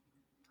posting.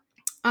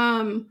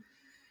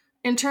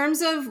 In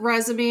terms of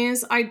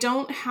resumes, I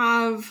don't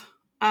have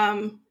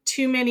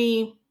too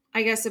many,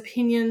 I guess,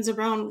 opinions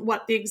around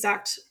what the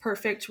exact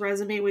perfect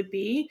resume would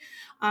be.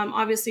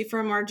 Obviously, for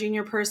a more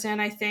junior person,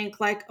 I think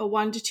like a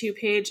 1 to 2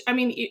 page,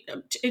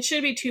 it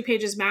should be 2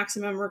 pages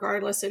maximum,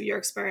 regardless of your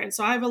experience.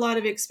 So I have a lot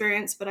of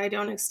experience, but I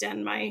don't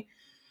extend my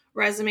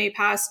resume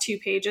past 2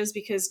 pages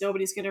because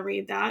nobody's going to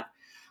read that.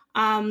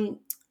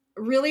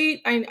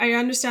 Really, I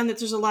understand that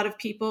there's a lot of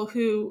people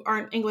who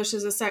aren't English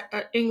as a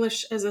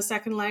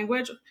second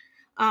language.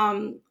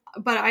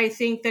 But I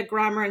think that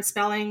grammar and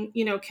spelling,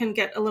 can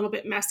get a little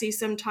bit messy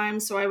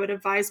sometimes. So I would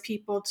advise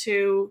people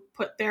to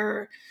put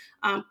their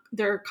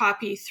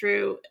copy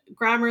through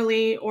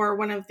Grammarly or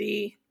one of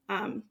the,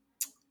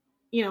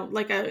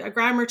 like a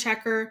grammar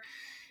checker.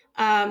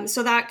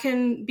 So that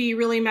can be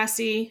really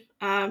messy,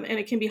 and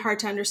it can be hard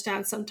to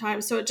understand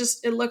sometimes. So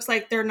it looks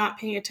like they're not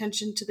paying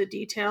attention to the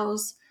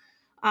details.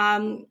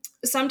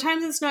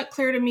 Sometimes it's not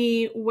clear to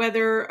me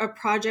whether a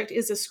project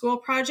is a school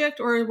project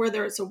or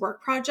whether it's a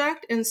work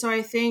project. And so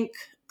I think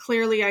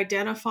clearly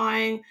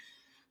identifying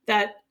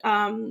that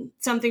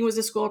something was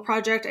a school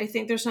project, I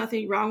think there's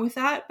nothing wrong with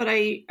that. But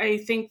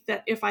I think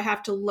that if I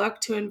have to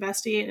look to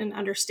investigate and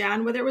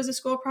understand whether it was a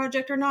school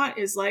project or not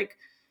is like,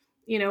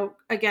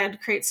 again,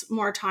 creates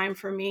more time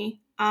for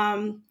me.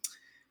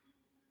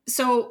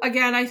 So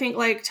again, I think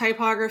like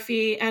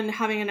typography and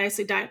having a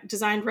nicely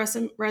designed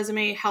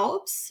resume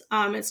helps.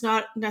 It's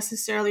not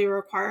necessarily a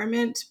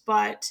requirement,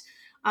 but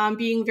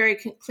being very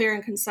clear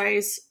and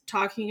concise,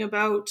 talking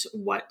about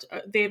what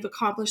they've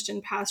accomplished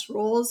in past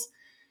roles,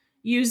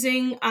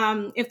 using,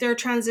 if they're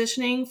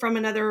transitioning from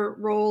another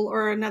role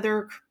or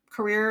another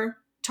career,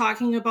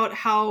 talking about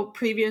how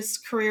previous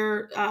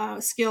career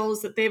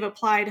skills that they've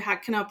applied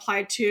can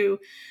apply to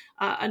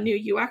a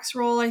new UX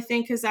role, I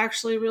think is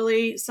actually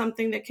really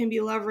something that can be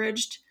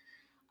leveraged.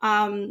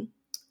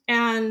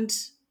 And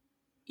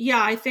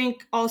yeah, I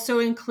think also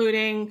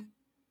including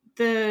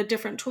the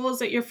different tools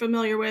that you're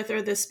familiar with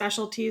or the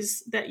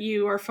specialties that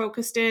you are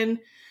focused in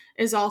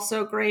is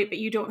also great, but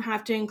you don't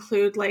have to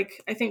include,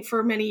 like, I think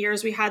for many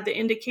years we had the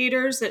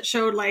indicators that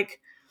showed like,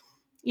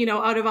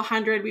 out of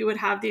 100, we would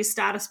have these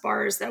status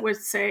bars that would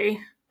say,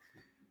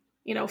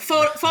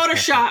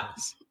 Photoshop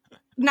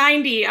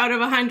 90 out of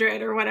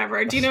 100 or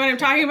whatever. Do you know what I'm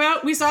talking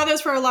about? We saw this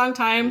for a long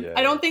time. Yeah.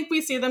 I don't think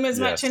we see them as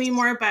much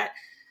anymore, but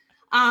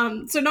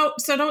so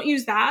don't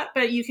use that,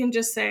 but you can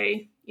just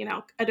say,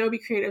 Adobe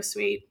Creative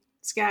Suite,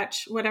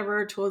 Sketch,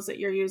 whatever tools that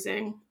you're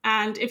using.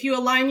 And if you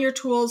align your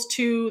tools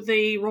to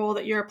the role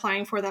that you're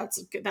applying for,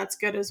 that's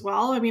good as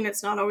well. I mean,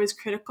 it's not always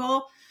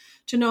critical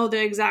to know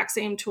the exact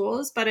same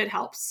tools, but it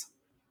helps.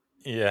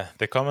 Yeah,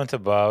 the comment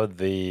about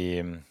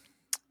the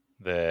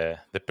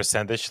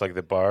percentage, like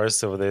the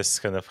bars of this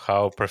kind of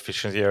how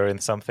proficient you are in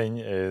something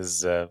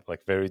is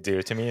like very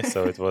dear to me.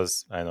 So it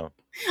was, I know.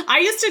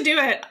 I used to do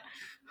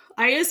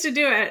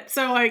it.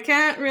 So I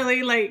can't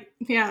really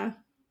yeah.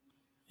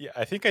 Yeah,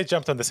 I think I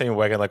jumped on the same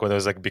wagon like when it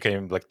was like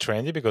became like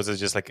trendy, because it's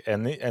just like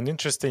an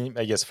interesting,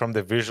 I guess, from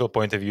the visual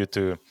point of view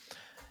to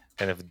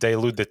kind of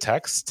dilute the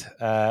text,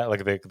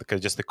 like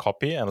just the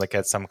copy, and like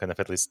add some kind of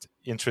at least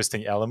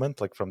interesting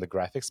element, like from the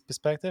graphics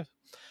perspective.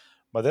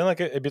 But then like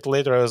a bit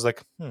later, I was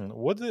like,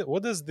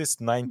 what does this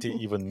 90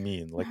 even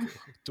mean? Like,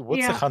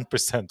 what's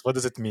 100%? What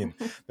does it mean?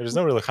 There's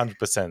no really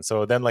 100%.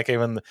 So then like I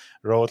even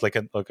wrote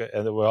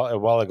a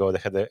while ago, they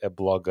had a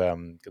blog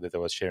that I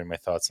was sharing my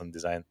thoughts on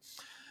design.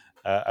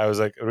 I was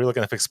like really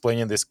kind of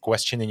explaining this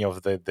questioning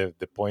of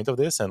the point of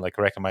this and like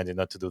recommending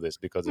not to do this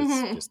because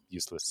it's just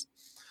useless.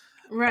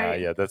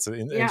 Right. Yeah, that's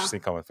an interesting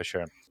comment for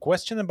sure.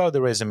 Question about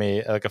the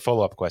resume, like a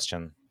follow-up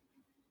question.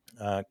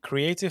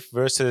 Creative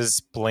versus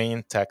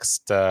plain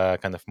text,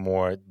 kind of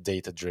more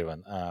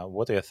data-driven.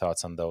 What are your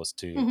thoughts on those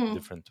two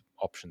different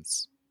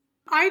options?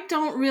 I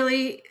don't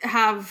really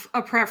have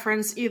a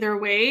preference either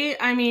way.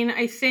 I mean,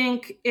 I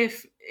think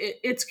if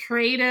it's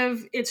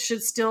creative, it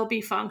should still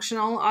be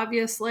functional.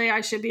 Obviously,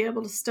 I should be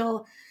able to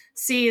still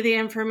see the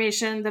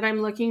information that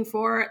I'm looking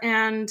for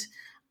and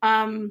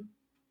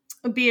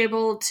be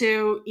able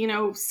to,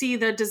 see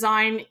the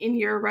design in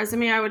your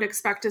resume. I would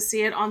expect to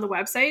see it on the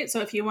website. So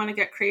if you want to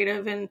get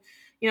creative and,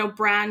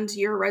 brand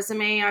your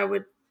resume, I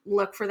would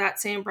look for that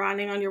same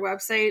branding on your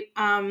website.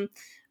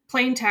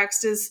 plain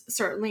text is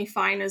certainly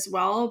fine as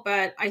well,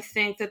 but I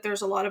think that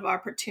there's a lot of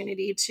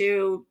opportunity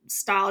to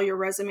style your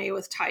resume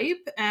with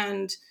type.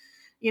 And,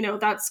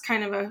 that's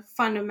kind of a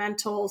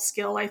fundamental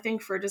skill, I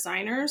think, for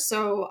designers.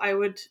 So I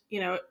would,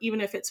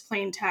 even if it's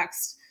plain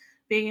text,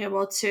 being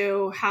able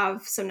to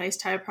have some nice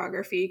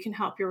typography can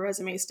help your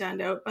resume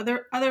stand out.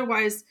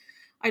 Otherwise,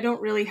 I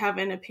don't really have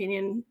an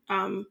opinion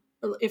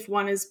if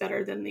one is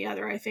better than the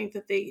other. I think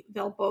that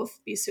they'll both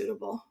be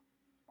suitable.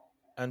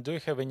 And do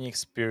you have any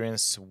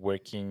experience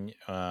working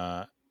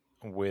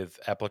with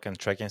applicant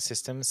tracking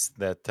systems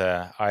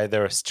that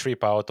either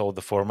strip out all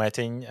the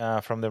formatting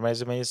from the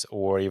resumes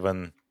or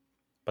even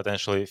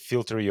potentially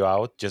filter you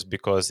out just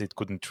because it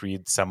couldn't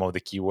read some of the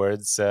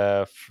keywords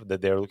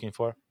that they're looking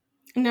for?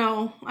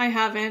 No, I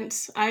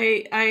haven't.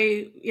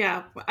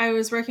 Yeah, I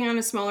was working on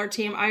a smaller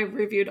team. I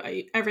reviewed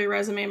every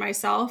resume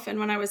myself. And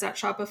when I was at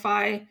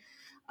Shopify,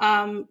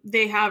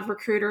 they have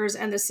recruiters,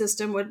 and the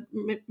system would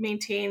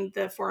maintain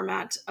the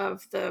format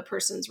of the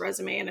person's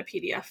resume in a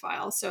PDF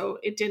file. So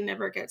it didn't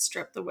ever get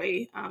stripped the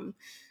way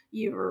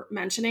you were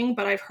mentioning,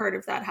 but I've heard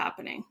of that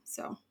happening.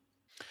 So,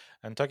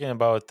 And talking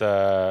about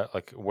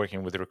like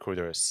working with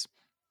recruiters,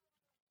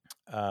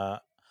 uh,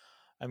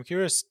 I'm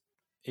curious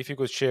if you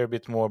could share a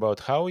bit more about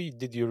how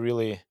did you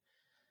really,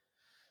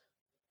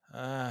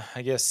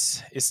 I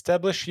guess,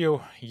 establish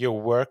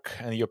your work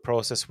and your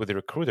process with the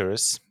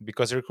recruiters,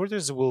 because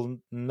recruiters will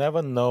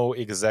never know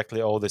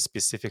exactly all the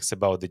specifics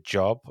about the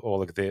job or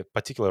like the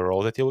particular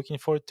role that you're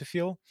looking for to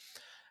fill.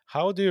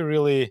 How do you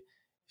really,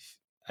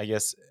 I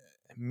guess,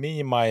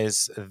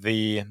 minimize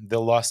the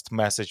lost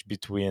message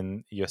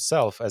between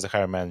yourself as a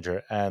hiring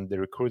manager and the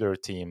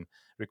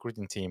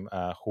recruiting team,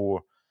 who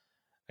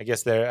I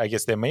guess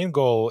their main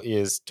goal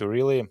is to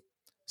really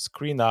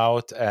screen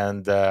out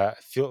and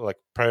feel like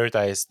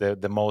prioritize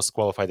the most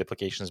qualified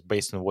applications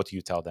based on what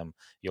you tell them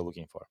you're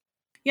looking for.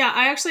 yeah,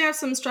 I actually have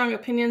some strong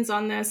opinions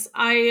on this.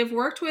 I have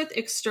worked with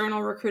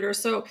external recruiters.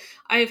 So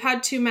I've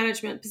had two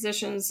management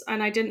positions,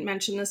 and I didn't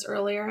mention this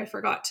earlier. I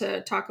forgot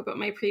to talk about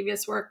my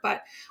previous work,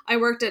 but I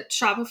worked at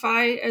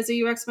Shopify as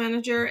a UX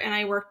manager, and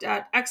I worked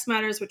at X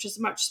Matters, which is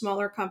a much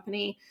smaller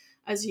company,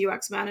 as a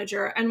UX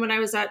manager. And when I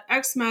was at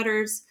X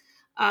Matters,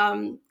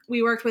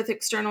 we worked with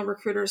external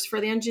recruiters for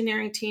the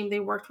engineering team. They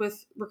worked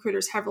with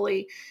recruiters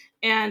heavily.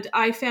 And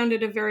I found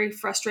it a very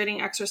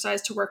frustrating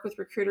exercise to work with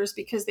recruiters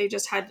because they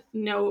just had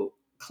no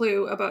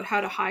clue about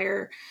how to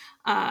hire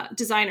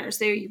designers.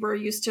 They were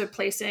used to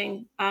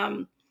placing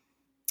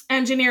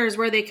engineers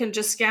where they can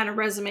just scan a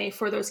resume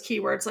for those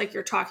keywords like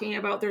you're talking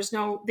about.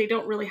 They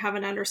don't really have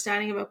an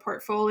understanding of a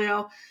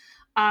portfolio.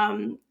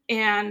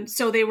 And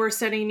so they were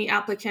sending me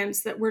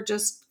applicants that were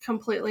just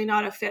completely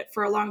not a fit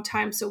for a long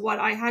time. So what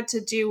I had to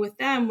do with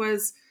them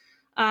was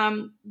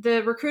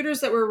the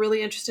recruiters that were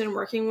really interested in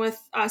working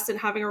with us and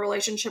having a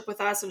relationship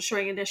with us and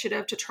showing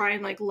initiative to try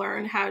and like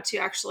learn how to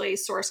actually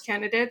source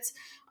candidates.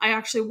 I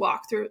actually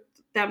walked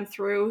them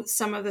through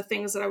some of the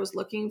things that I was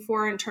looking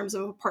for in terms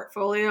of a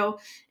portfolio,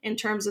 in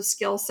terms of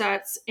skill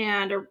sets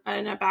and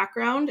a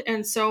background.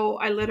 And so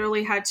I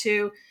literally had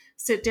to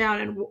sit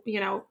down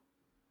and,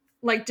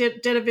 like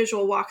did a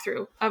visual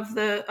walkthrough of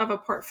a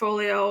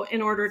portfolio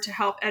in order to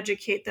help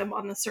educate them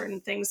on the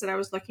certain things that I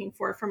was looking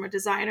for from a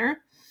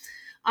designer.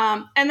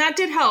 And that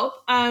did help.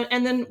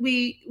 And then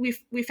we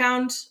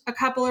found a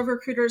couple of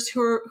recruiters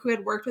who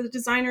had worked with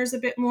designers a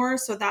bit more,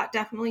 so that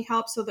definitely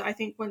helped. So that I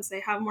think once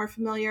they have more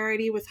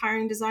familiarity with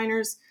hiring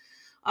designers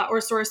or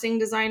sourcing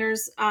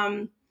designers,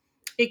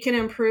 it can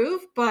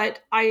improve.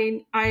 But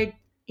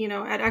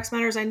at X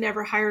Matters, I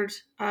never hired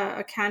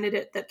a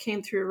candidate that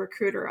came through a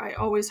recruiter. I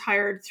always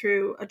hired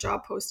through a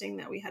job posting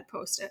that we had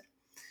posted.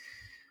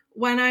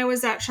 When I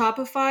was at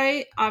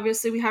Shopify,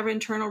 obviously we have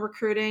internal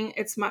recruiting.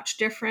 It's much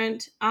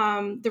different.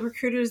 The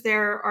recruiters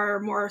there are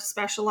more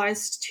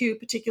specialized to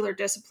particular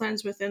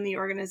disciplines within the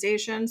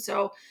organization.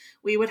 So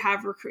we would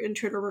have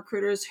internal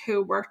recruiters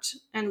who worked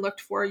and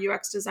looked for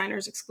UX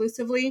designers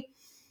exclusively.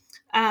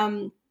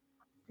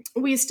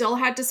 We still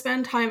had to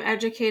spend time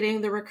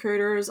educating the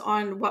recruiters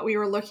on what we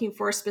were looking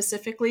for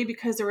specifically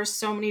because there were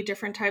so many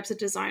different types of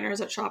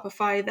designers at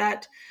Shopify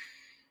that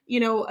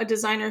a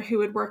designer who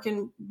would work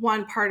in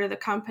one part of the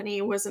company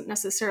wasn't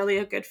necessarily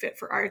a good fit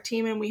for our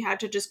team. And we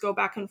had to just go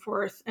back and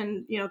forth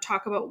and,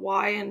 talk about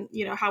why and,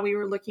 how we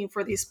were looking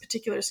for these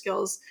particular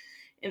skills.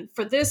 And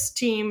for this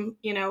team,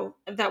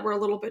 that were a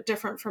little bit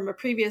different from a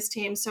previous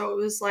team. So it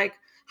was like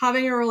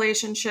having a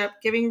relationship,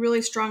 giving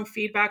really strong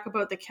feedback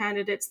about the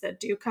candidates that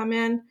do come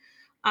in.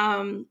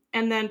 And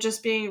then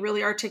just being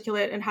really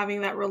articulate and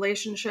having that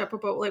relationship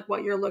about like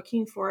what you're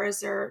looking for as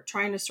they're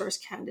trying to source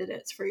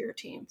candidates for your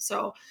team.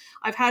 So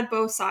I've had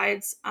both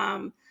sides.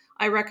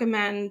 I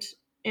recommend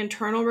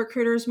internal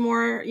recruiters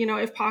more,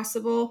 if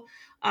possible.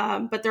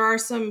 But there are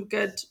some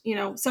good,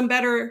 some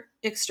better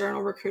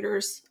external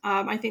recruiters.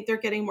 I think they're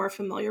getting more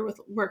familiar with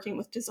working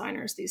with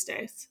designers these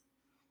days.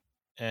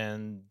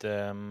 And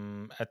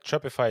at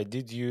Shopify,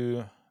 did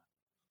you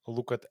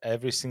look at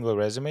every single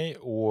resume,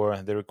 or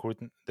the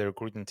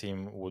recruiting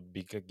team would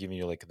be giving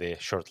you like the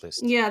short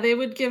list? Yeah, they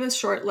would give a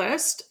short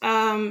list.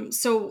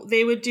 So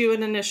they would do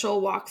an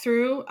initial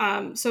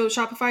walkthrough. So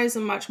Shopify is a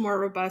much more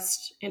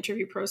robust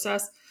interview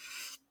process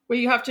where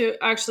you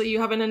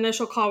have an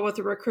initial call with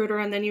the recruiter,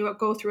 and then you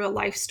go through a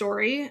life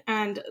story.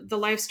 And the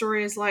life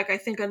story is like, I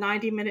think, a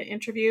 90-minute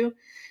interview.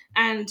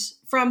 And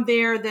from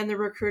there, then the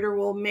recruiter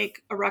will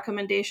make a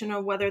recommendation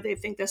of whether they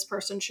think this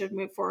person should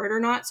move forward or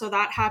not. So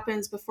that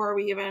happens before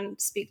we even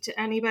speak to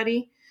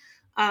anybody.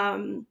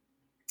 Um,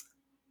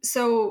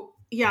 so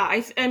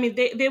yeah, I mean,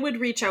 they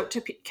would reach out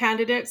to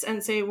candidates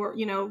and say,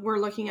 we're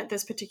looking at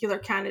this particular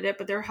candidate,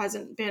 but there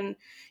hasn't been,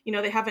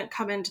 they haven't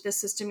come into the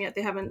system yet.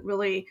 They haven't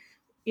really,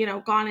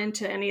 gone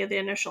into any of the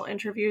initial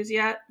interviews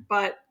yet.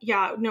 But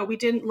yeah, no, we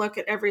didn't look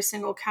at every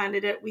single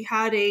candidate. We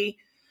had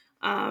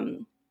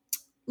um,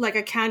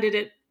 a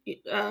candidate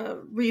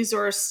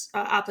resource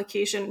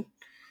application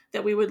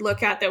that we would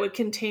look at that would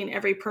contain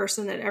every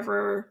person that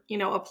ever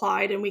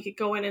applied, and we could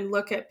go in and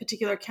look at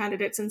particular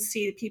candidates and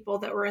see the people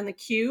that were in the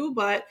queue.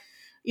 But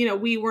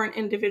we weren't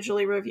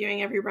individually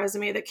reviewing every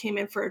resume that came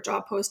in for a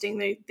job posting.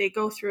 They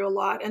go through a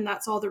lot, and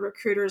that's all the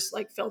recruiters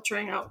like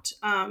filtering out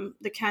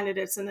the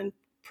candidates and then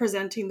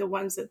presenting the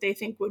ones that they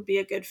think would be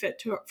a good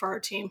fit for our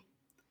team.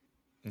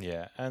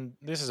 Yeah, and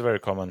this is very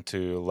common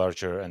to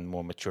larger and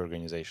more mature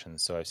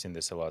organizations. So I've seen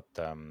this a lot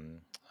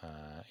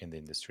in the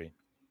industry.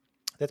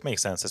 That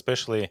makes sense,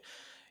 especially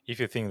if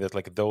you think that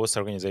like those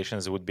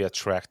organizations would be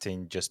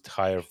attracting just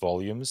higher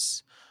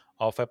volumes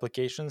of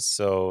applications.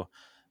 So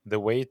the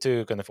way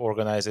to kind of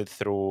organize it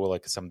through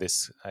like some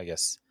this, I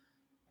guess,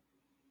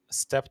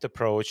 stepped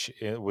approach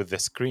with the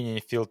screening,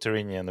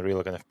 filtering, and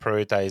really kind of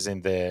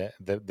prioritizing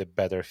the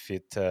better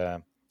fit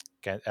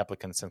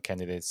applicants and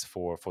candidates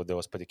for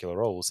those particular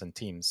roles and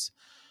teams.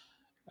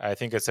 I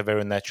think it's a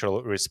very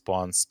natural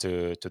response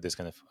to this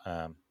kind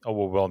of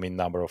overwhelming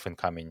number of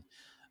incoming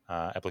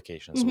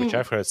applications, which Mm-hmm.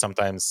 I've heard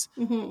sometimes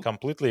Mm-hmm.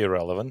 completely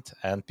irrelevant,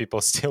 and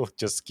people still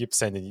just keep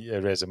sending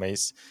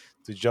resumes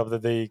to job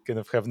that they kind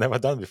of have never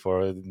done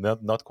before,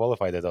 not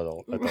qualified at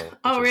all, which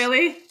Oh, is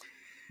really?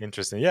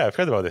 interesting. Yeah, I've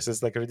heard about this.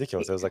 It's like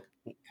ridiculous. I was like,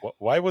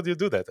 why would you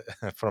do that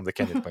from the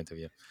candidate point of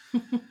view?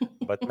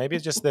 But maybe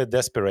it's just the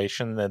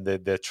desperation and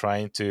they're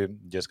trying to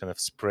just kind of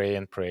spray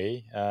and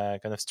pray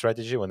kind of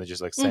strategy when they're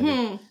just like sending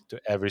Mm-hmm.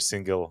 to every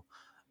single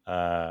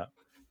uh,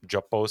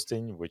 job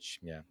posting, which,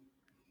 yeah,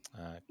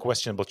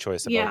 questionable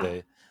choice about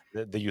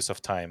Yeah. the use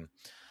of time.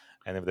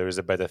 And if there is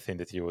a better thing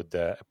that you would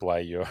apply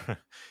your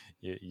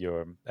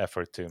your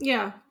effort to.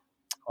 Yeah.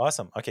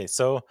 Awesome. Okay,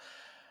 so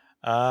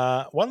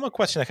one more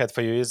question I had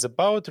for you is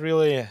about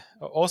really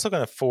also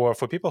kind of for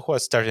people who are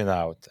starting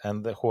out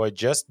and who are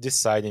just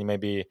deciding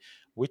maybe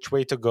which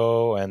way to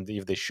go and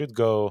if they should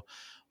go.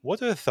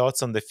 What are your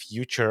thoughts on the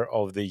future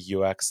of the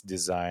UX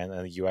design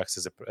and UX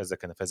as a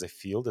kind of as a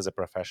field, as a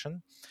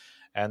profession,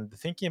 and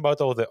thinking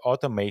about all the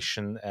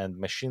automation and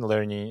machine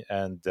learning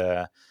and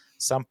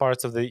some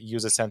parts of the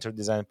user-centered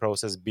design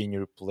process being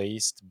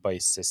replaced by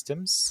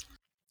systems?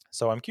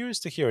 So I'm curious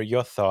to hear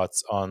your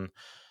thoughts on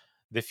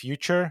the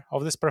future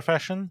of this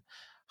profession,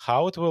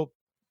 how it will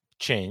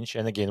change.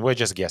 And again, we're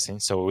just guessing,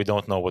 so we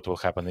don't know what will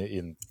happen in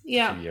a few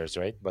Yeah. years,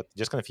 right? But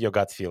just kind of your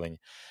gut feeling.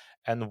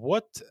 And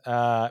what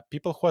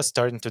people who are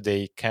starting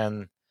today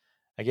can,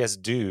 I guess,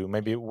 do,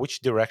 maybe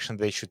which direction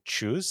they should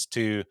choose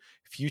to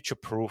future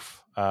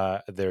proof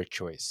their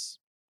choice.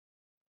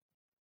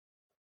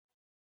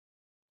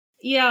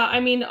 Yeah, I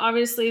mean,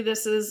 obviously,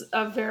 this is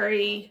a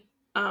very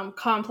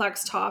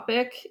complex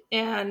topic,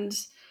 and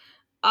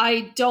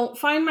I don't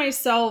find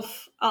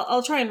myself,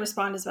 I'll try and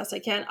respond as best I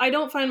can. I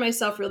don't find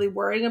myself really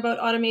worrying about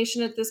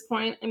automation at this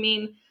point. I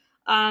mean,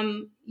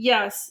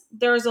 yes,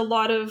 there's a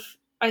lot of,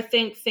 I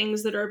think,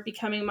 things that are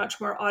becoming much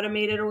more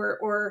automated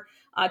or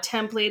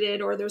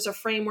templated, or there's a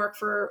framework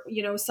for,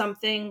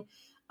 something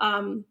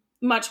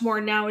much more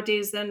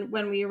nowadays than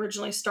when we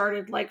originally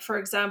started. Like, for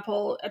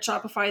example, at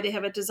Shopify, they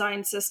have a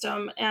design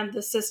system, and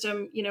the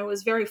system,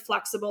 is very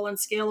flexible and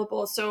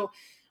scalable. So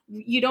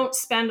you don't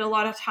spend a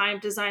lot of time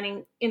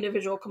designing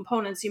individual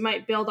components. You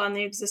might build on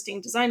the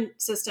existing design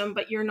system,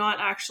 but you're not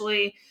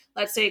actually,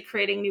 let's say,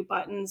 creating new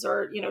buttons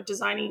or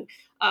designing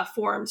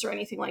forms or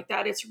anything like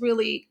that. It's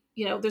really,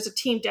 there's a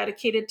team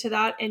dedicated to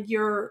that, and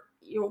you're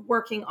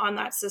working on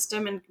that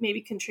system and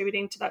maybe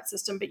contributing to that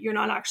system, but you're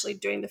not actually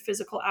doing the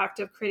physical act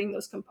of creating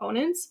those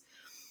components.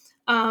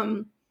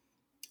 Um,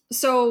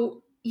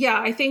 so yeah,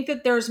 I think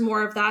that there's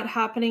more of that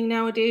happening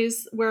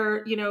nowadays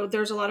where,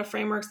 there's a lot of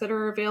frameworks that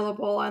are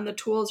available and the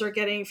tools are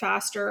getting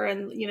faster,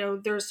 and,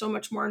 there's so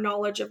much more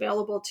knowledge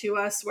available to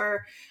us,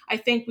 where I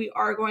think we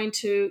are going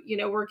to,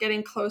 we're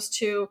getting close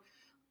to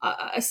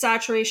a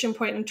saturation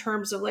point in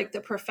terms of like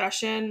the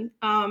profession.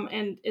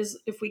 And is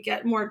if we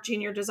get more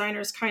junior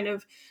designers kind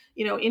of,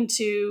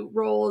 into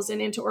roles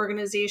and into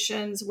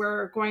organizations,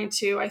 we're going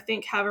to, I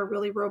think, have a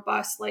really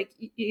robust like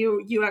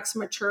UX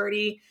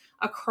maturity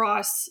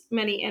across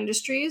many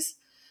industries.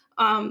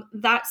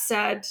 That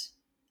said,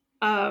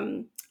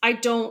 I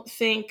don't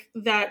think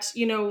that,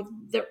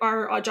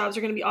 our jobs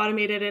are going to be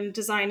automated and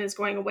design is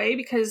going away,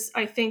 because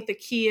I think the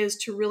key is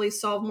to really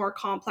solve more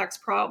complex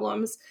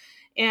problems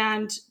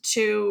and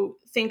to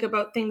think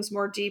about things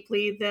more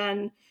deeply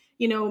than,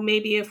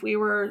 maybe if we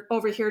were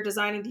over here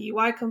designing the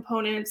UI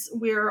components,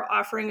 we're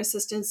offering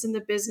assistance in the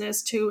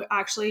business to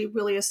actually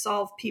really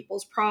solve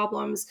people's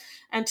problems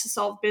and to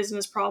solve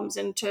business problems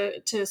and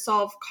to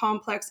solve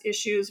complex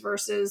issues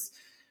versus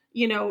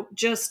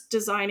just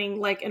designing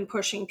like and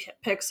pushing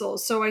pixels.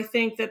 So I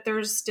think that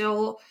there's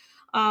still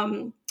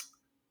a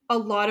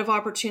lot of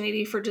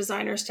opportunity for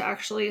designers to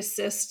actually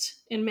assist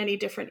in many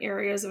different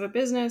areas of a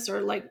business,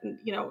 or like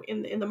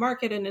in the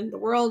market and in the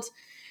world.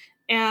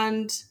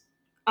 And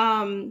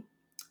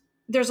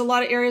there's a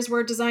lot of areas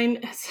where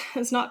design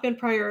has not been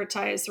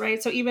prioritized,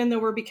 right? So even though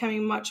we're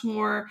becoming much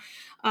more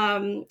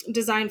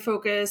design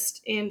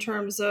focused in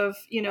terms of,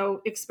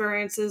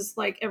 experiences,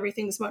 like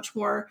everything's much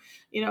more,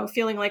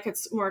 feeling like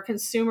it's more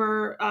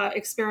consumer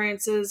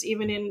experiences,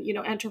 even in,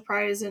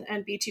 enterprise and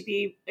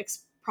B2B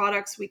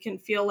products, we can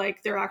feel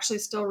like they're actually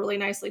still really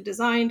nicely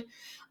designed.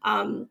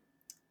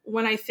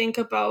 When I think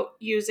about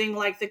using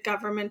like the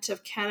Government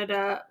of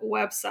Canada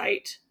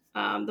website,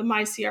 the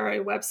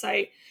MyCRA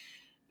website,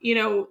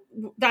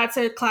 that's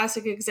a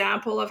classic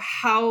example of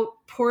how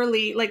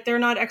poorly, like, they're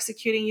not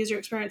executing user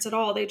experience at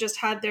all. They just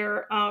had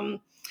their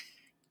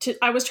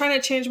I was trying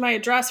to change my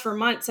address for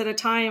months at a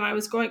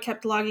time.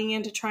 Kept logging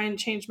in to try and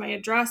change my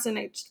address, and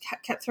it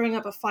kept throwing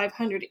up a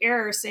 500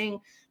 error saying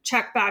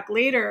check back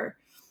later.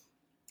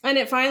 And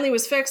it finally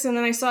was fixed. And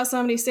then I saw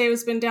somebody say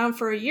it's been down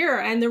for a year,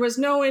 and there was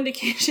no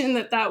indication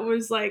that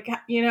was like,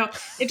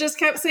 it just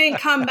kept saying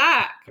come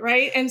back.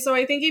 Right. And so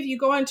I think if you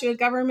go onto a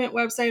government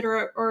website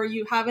or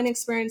you have an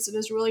experience that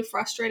is really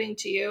frustrating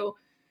to you,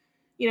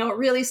 it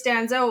really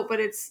stands out. But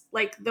it's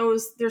like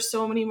there's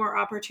so many more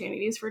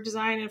opportunities for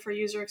design and for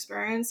user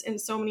experience in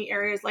so many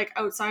areas, like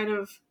outside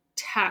of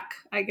tech,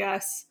 I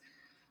guess.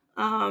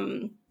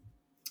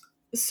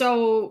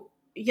 So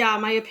yeah,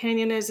 my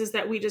opinion is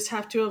that we just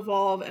have to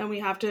evolve, and we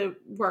have to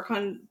work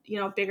on,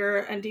 bigger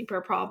and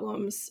deeper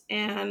problems.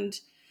 And,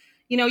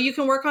 you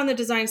can work on the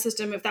design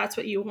system if that's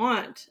what you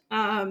want.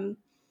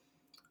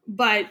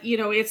 But,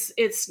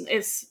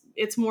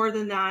 it's more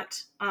than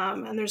that.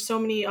 And there's so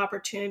many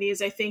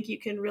opportunities. I think you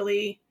can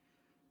really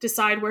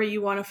decide where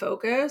you want to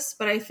focus.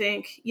 But I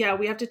think, yeah,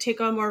 we have to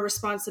take on more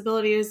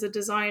responsibility as a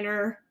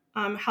designer,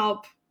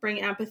 help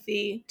bring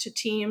empathy to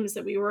teams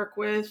that we work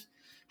with,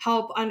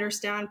 help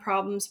understand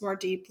problems more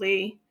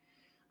deeply,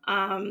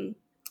 and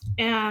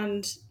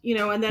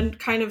and then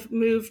kind of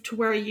move to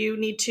where you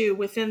need to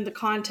within the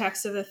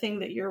context of the thing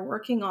that you're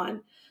working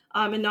on,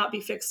 and not be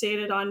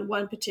fixated on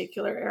one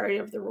particular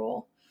area of the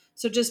role.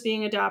 So just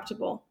being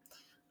adaptable.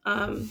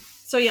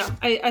 So yeah,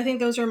 I think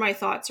those are my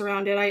thoughts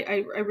around it. I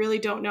really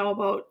don't know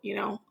about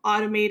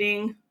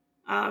automating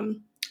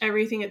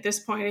everything at this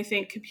point. I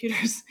think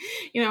computers,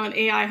 and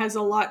AI has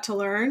a lot to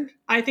learn.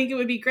 I think it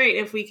would be great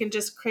if we can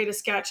just create a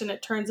sketch and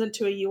it turns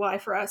into a UI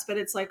for us, but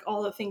it's like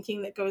all the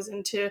thinking that goes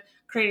into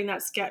creating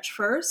that sketch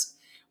first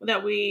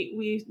that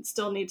we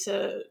still need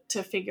to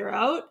figure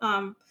out.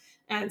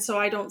 And so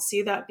I don't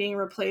see that being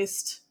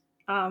replaced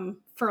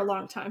for a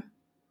long time.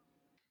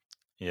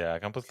 Yeah, I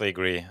completely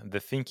agree. The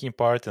thinking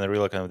part and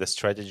really kind of the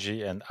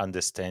strategy and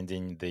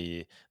understanding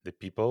the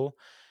people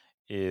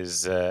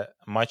is a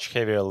much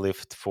heavier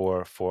lift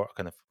for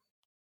kind of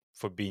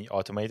for being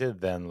automated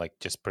than like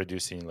just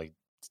producing like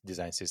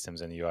design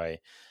systems and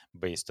UI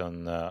based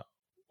on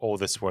all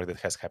this work that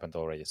has happened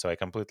already. So I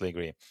completely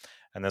agree.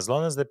 And as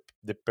long as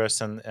the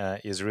person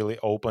is really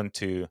open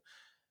to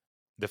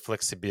the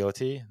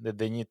flexibility that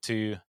they need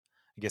to,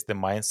 I guess the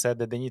mindset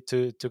that they need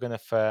to kind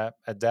of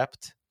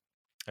adopt,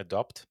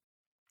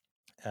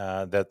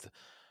 that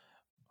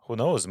who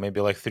knows,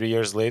 maybe like 3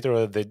 years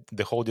later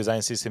the whole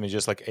design system is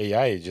just like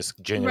AI just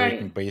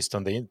generating Right. based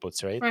on the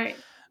inputs, right? Right.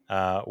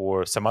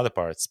 Or some other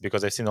parts,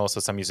 because I've seen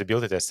also some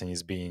usability testing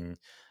is being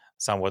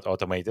somewhat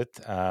automated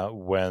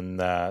when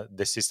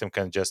the system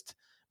can just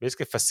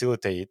basically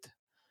facilitate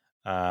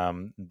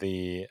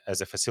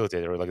as a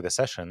facilitator like the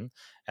session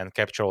and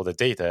capture all the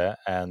data,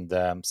 and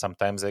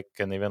sometimes they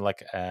can even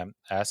like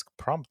ask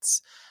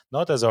prompts,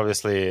 not as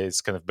obviously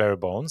it's kind of bare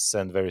bones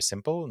and very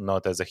simple,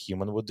 not as a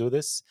human would do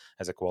this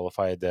as a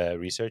qualified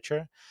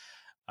researcher,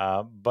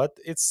 but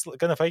it's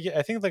kind of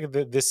I think like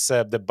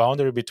the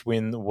boundary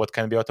between what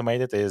can be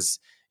automated is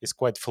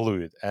quite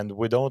fluid, and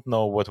we don't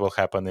know what will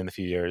happen in a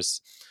few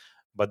years.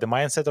 But the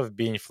mindset of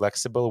being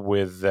flexible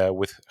with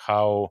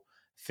how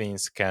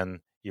things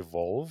can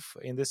evolve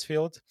in this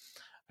field,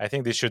 I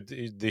think they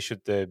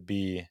should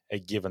be a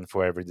given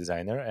for every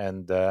designer,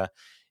 and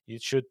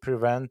it should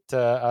prevent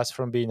us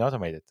from being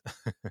automated.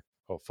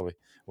 Hopefully,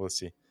 we'll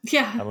see.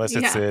 Yeah. Unless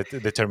it's Yeah.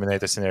 the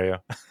Terminator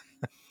scenario.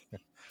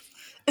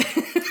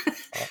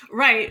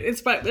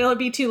 Right. But it'll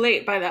be too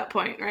late by that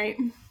point, right?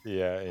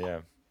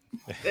 Yeah.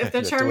 If the Yeah, too late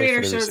for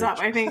Terminator the shows up,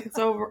 research. I think it's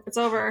over. It's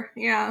over.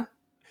 Yeah.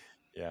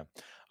 Yeah.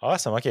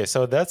 Awesome. Okay,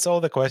 so that's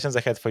all the questions I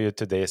had for you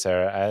today,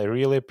 Sarah. I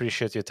really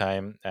appreciate your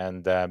time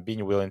and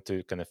being willing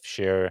to kind of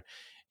share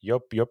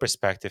your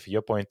perspective,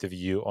 your point of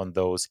view on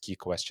those key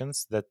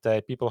questions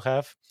that people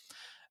have.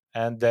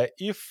 And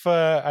if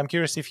I'm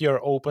curious if you're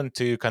open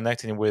to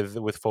connecting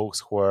with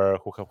folks who are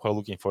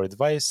looking for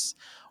advice,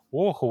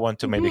 or who want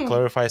to maybe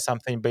clarify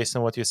something based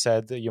on what you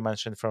said, you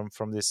mentioned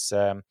from this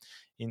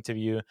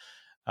interview.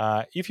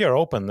 If you're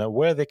open,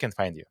 where they can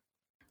find you.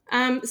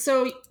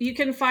 So you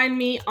can find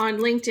me on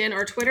LinkedIn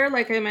or Twitter.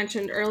 Like I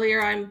mentioned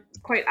earlier, I'm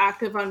quite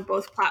active on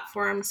both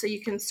platforms. So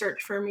you can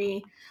search for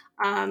me.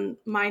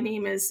 My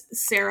name is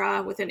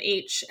Sarah with an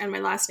H, and my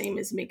last name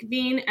is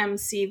McVean,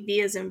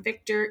 MCV as in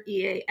Victor,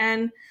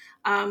 EAN.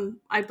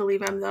 I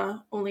believe I'm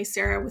the only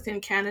Sarah within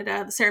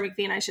Canada, Sarah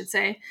McVean, I should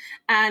say.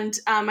 And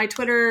my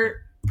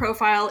Twitter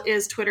profile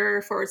is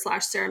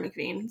Twitter/Sarah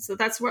McVean. So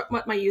that's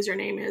what my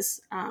username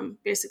is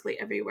basically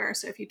everywhere.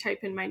 So if you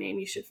type in my name,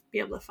 you should be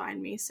able to find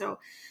me. So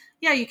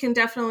yeah, you can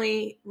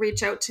definitely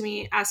reach out to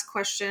me, ask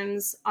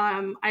questions.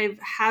 I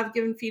have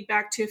given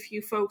feedback to a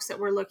few folks that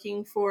were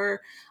looking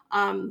for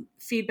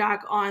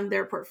feedback on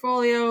their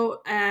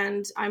portfolio,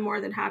 and I'm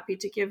more than happy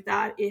to give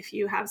that. If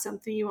you have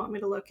something you want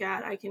me to look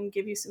at, I can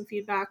give you some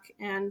feedback,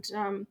 and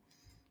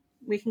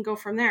we can go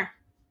from there.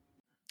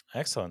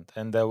 Excellent.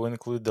 And I will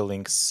include the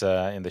links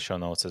in the show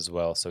notes as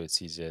well, so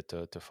it's easier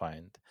to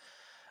find.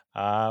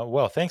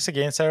 Well, thanks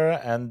again,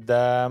 Sarah, and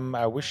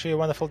I wish you a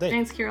wonderful day.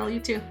 Thanks, Carol. You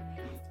too.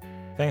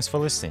 Thanks for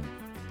listening.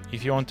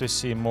 If you want to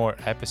see more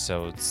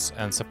episodes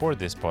and support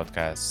this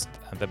podcast,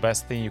 the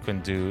best thing you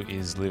can do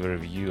is leave a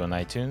review on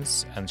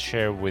iTunes and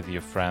share with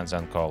your friends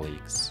and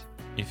colleagues.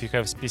 If you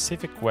have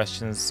specific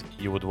questions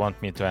you would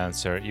want me to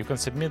answer, you can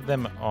submit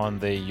them on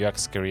the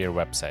UX Career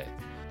website.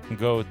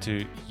 Go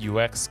to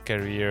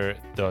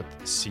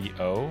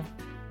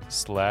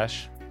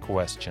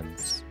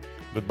uxcareer.co/questions.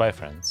 Goodbye,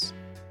 friends.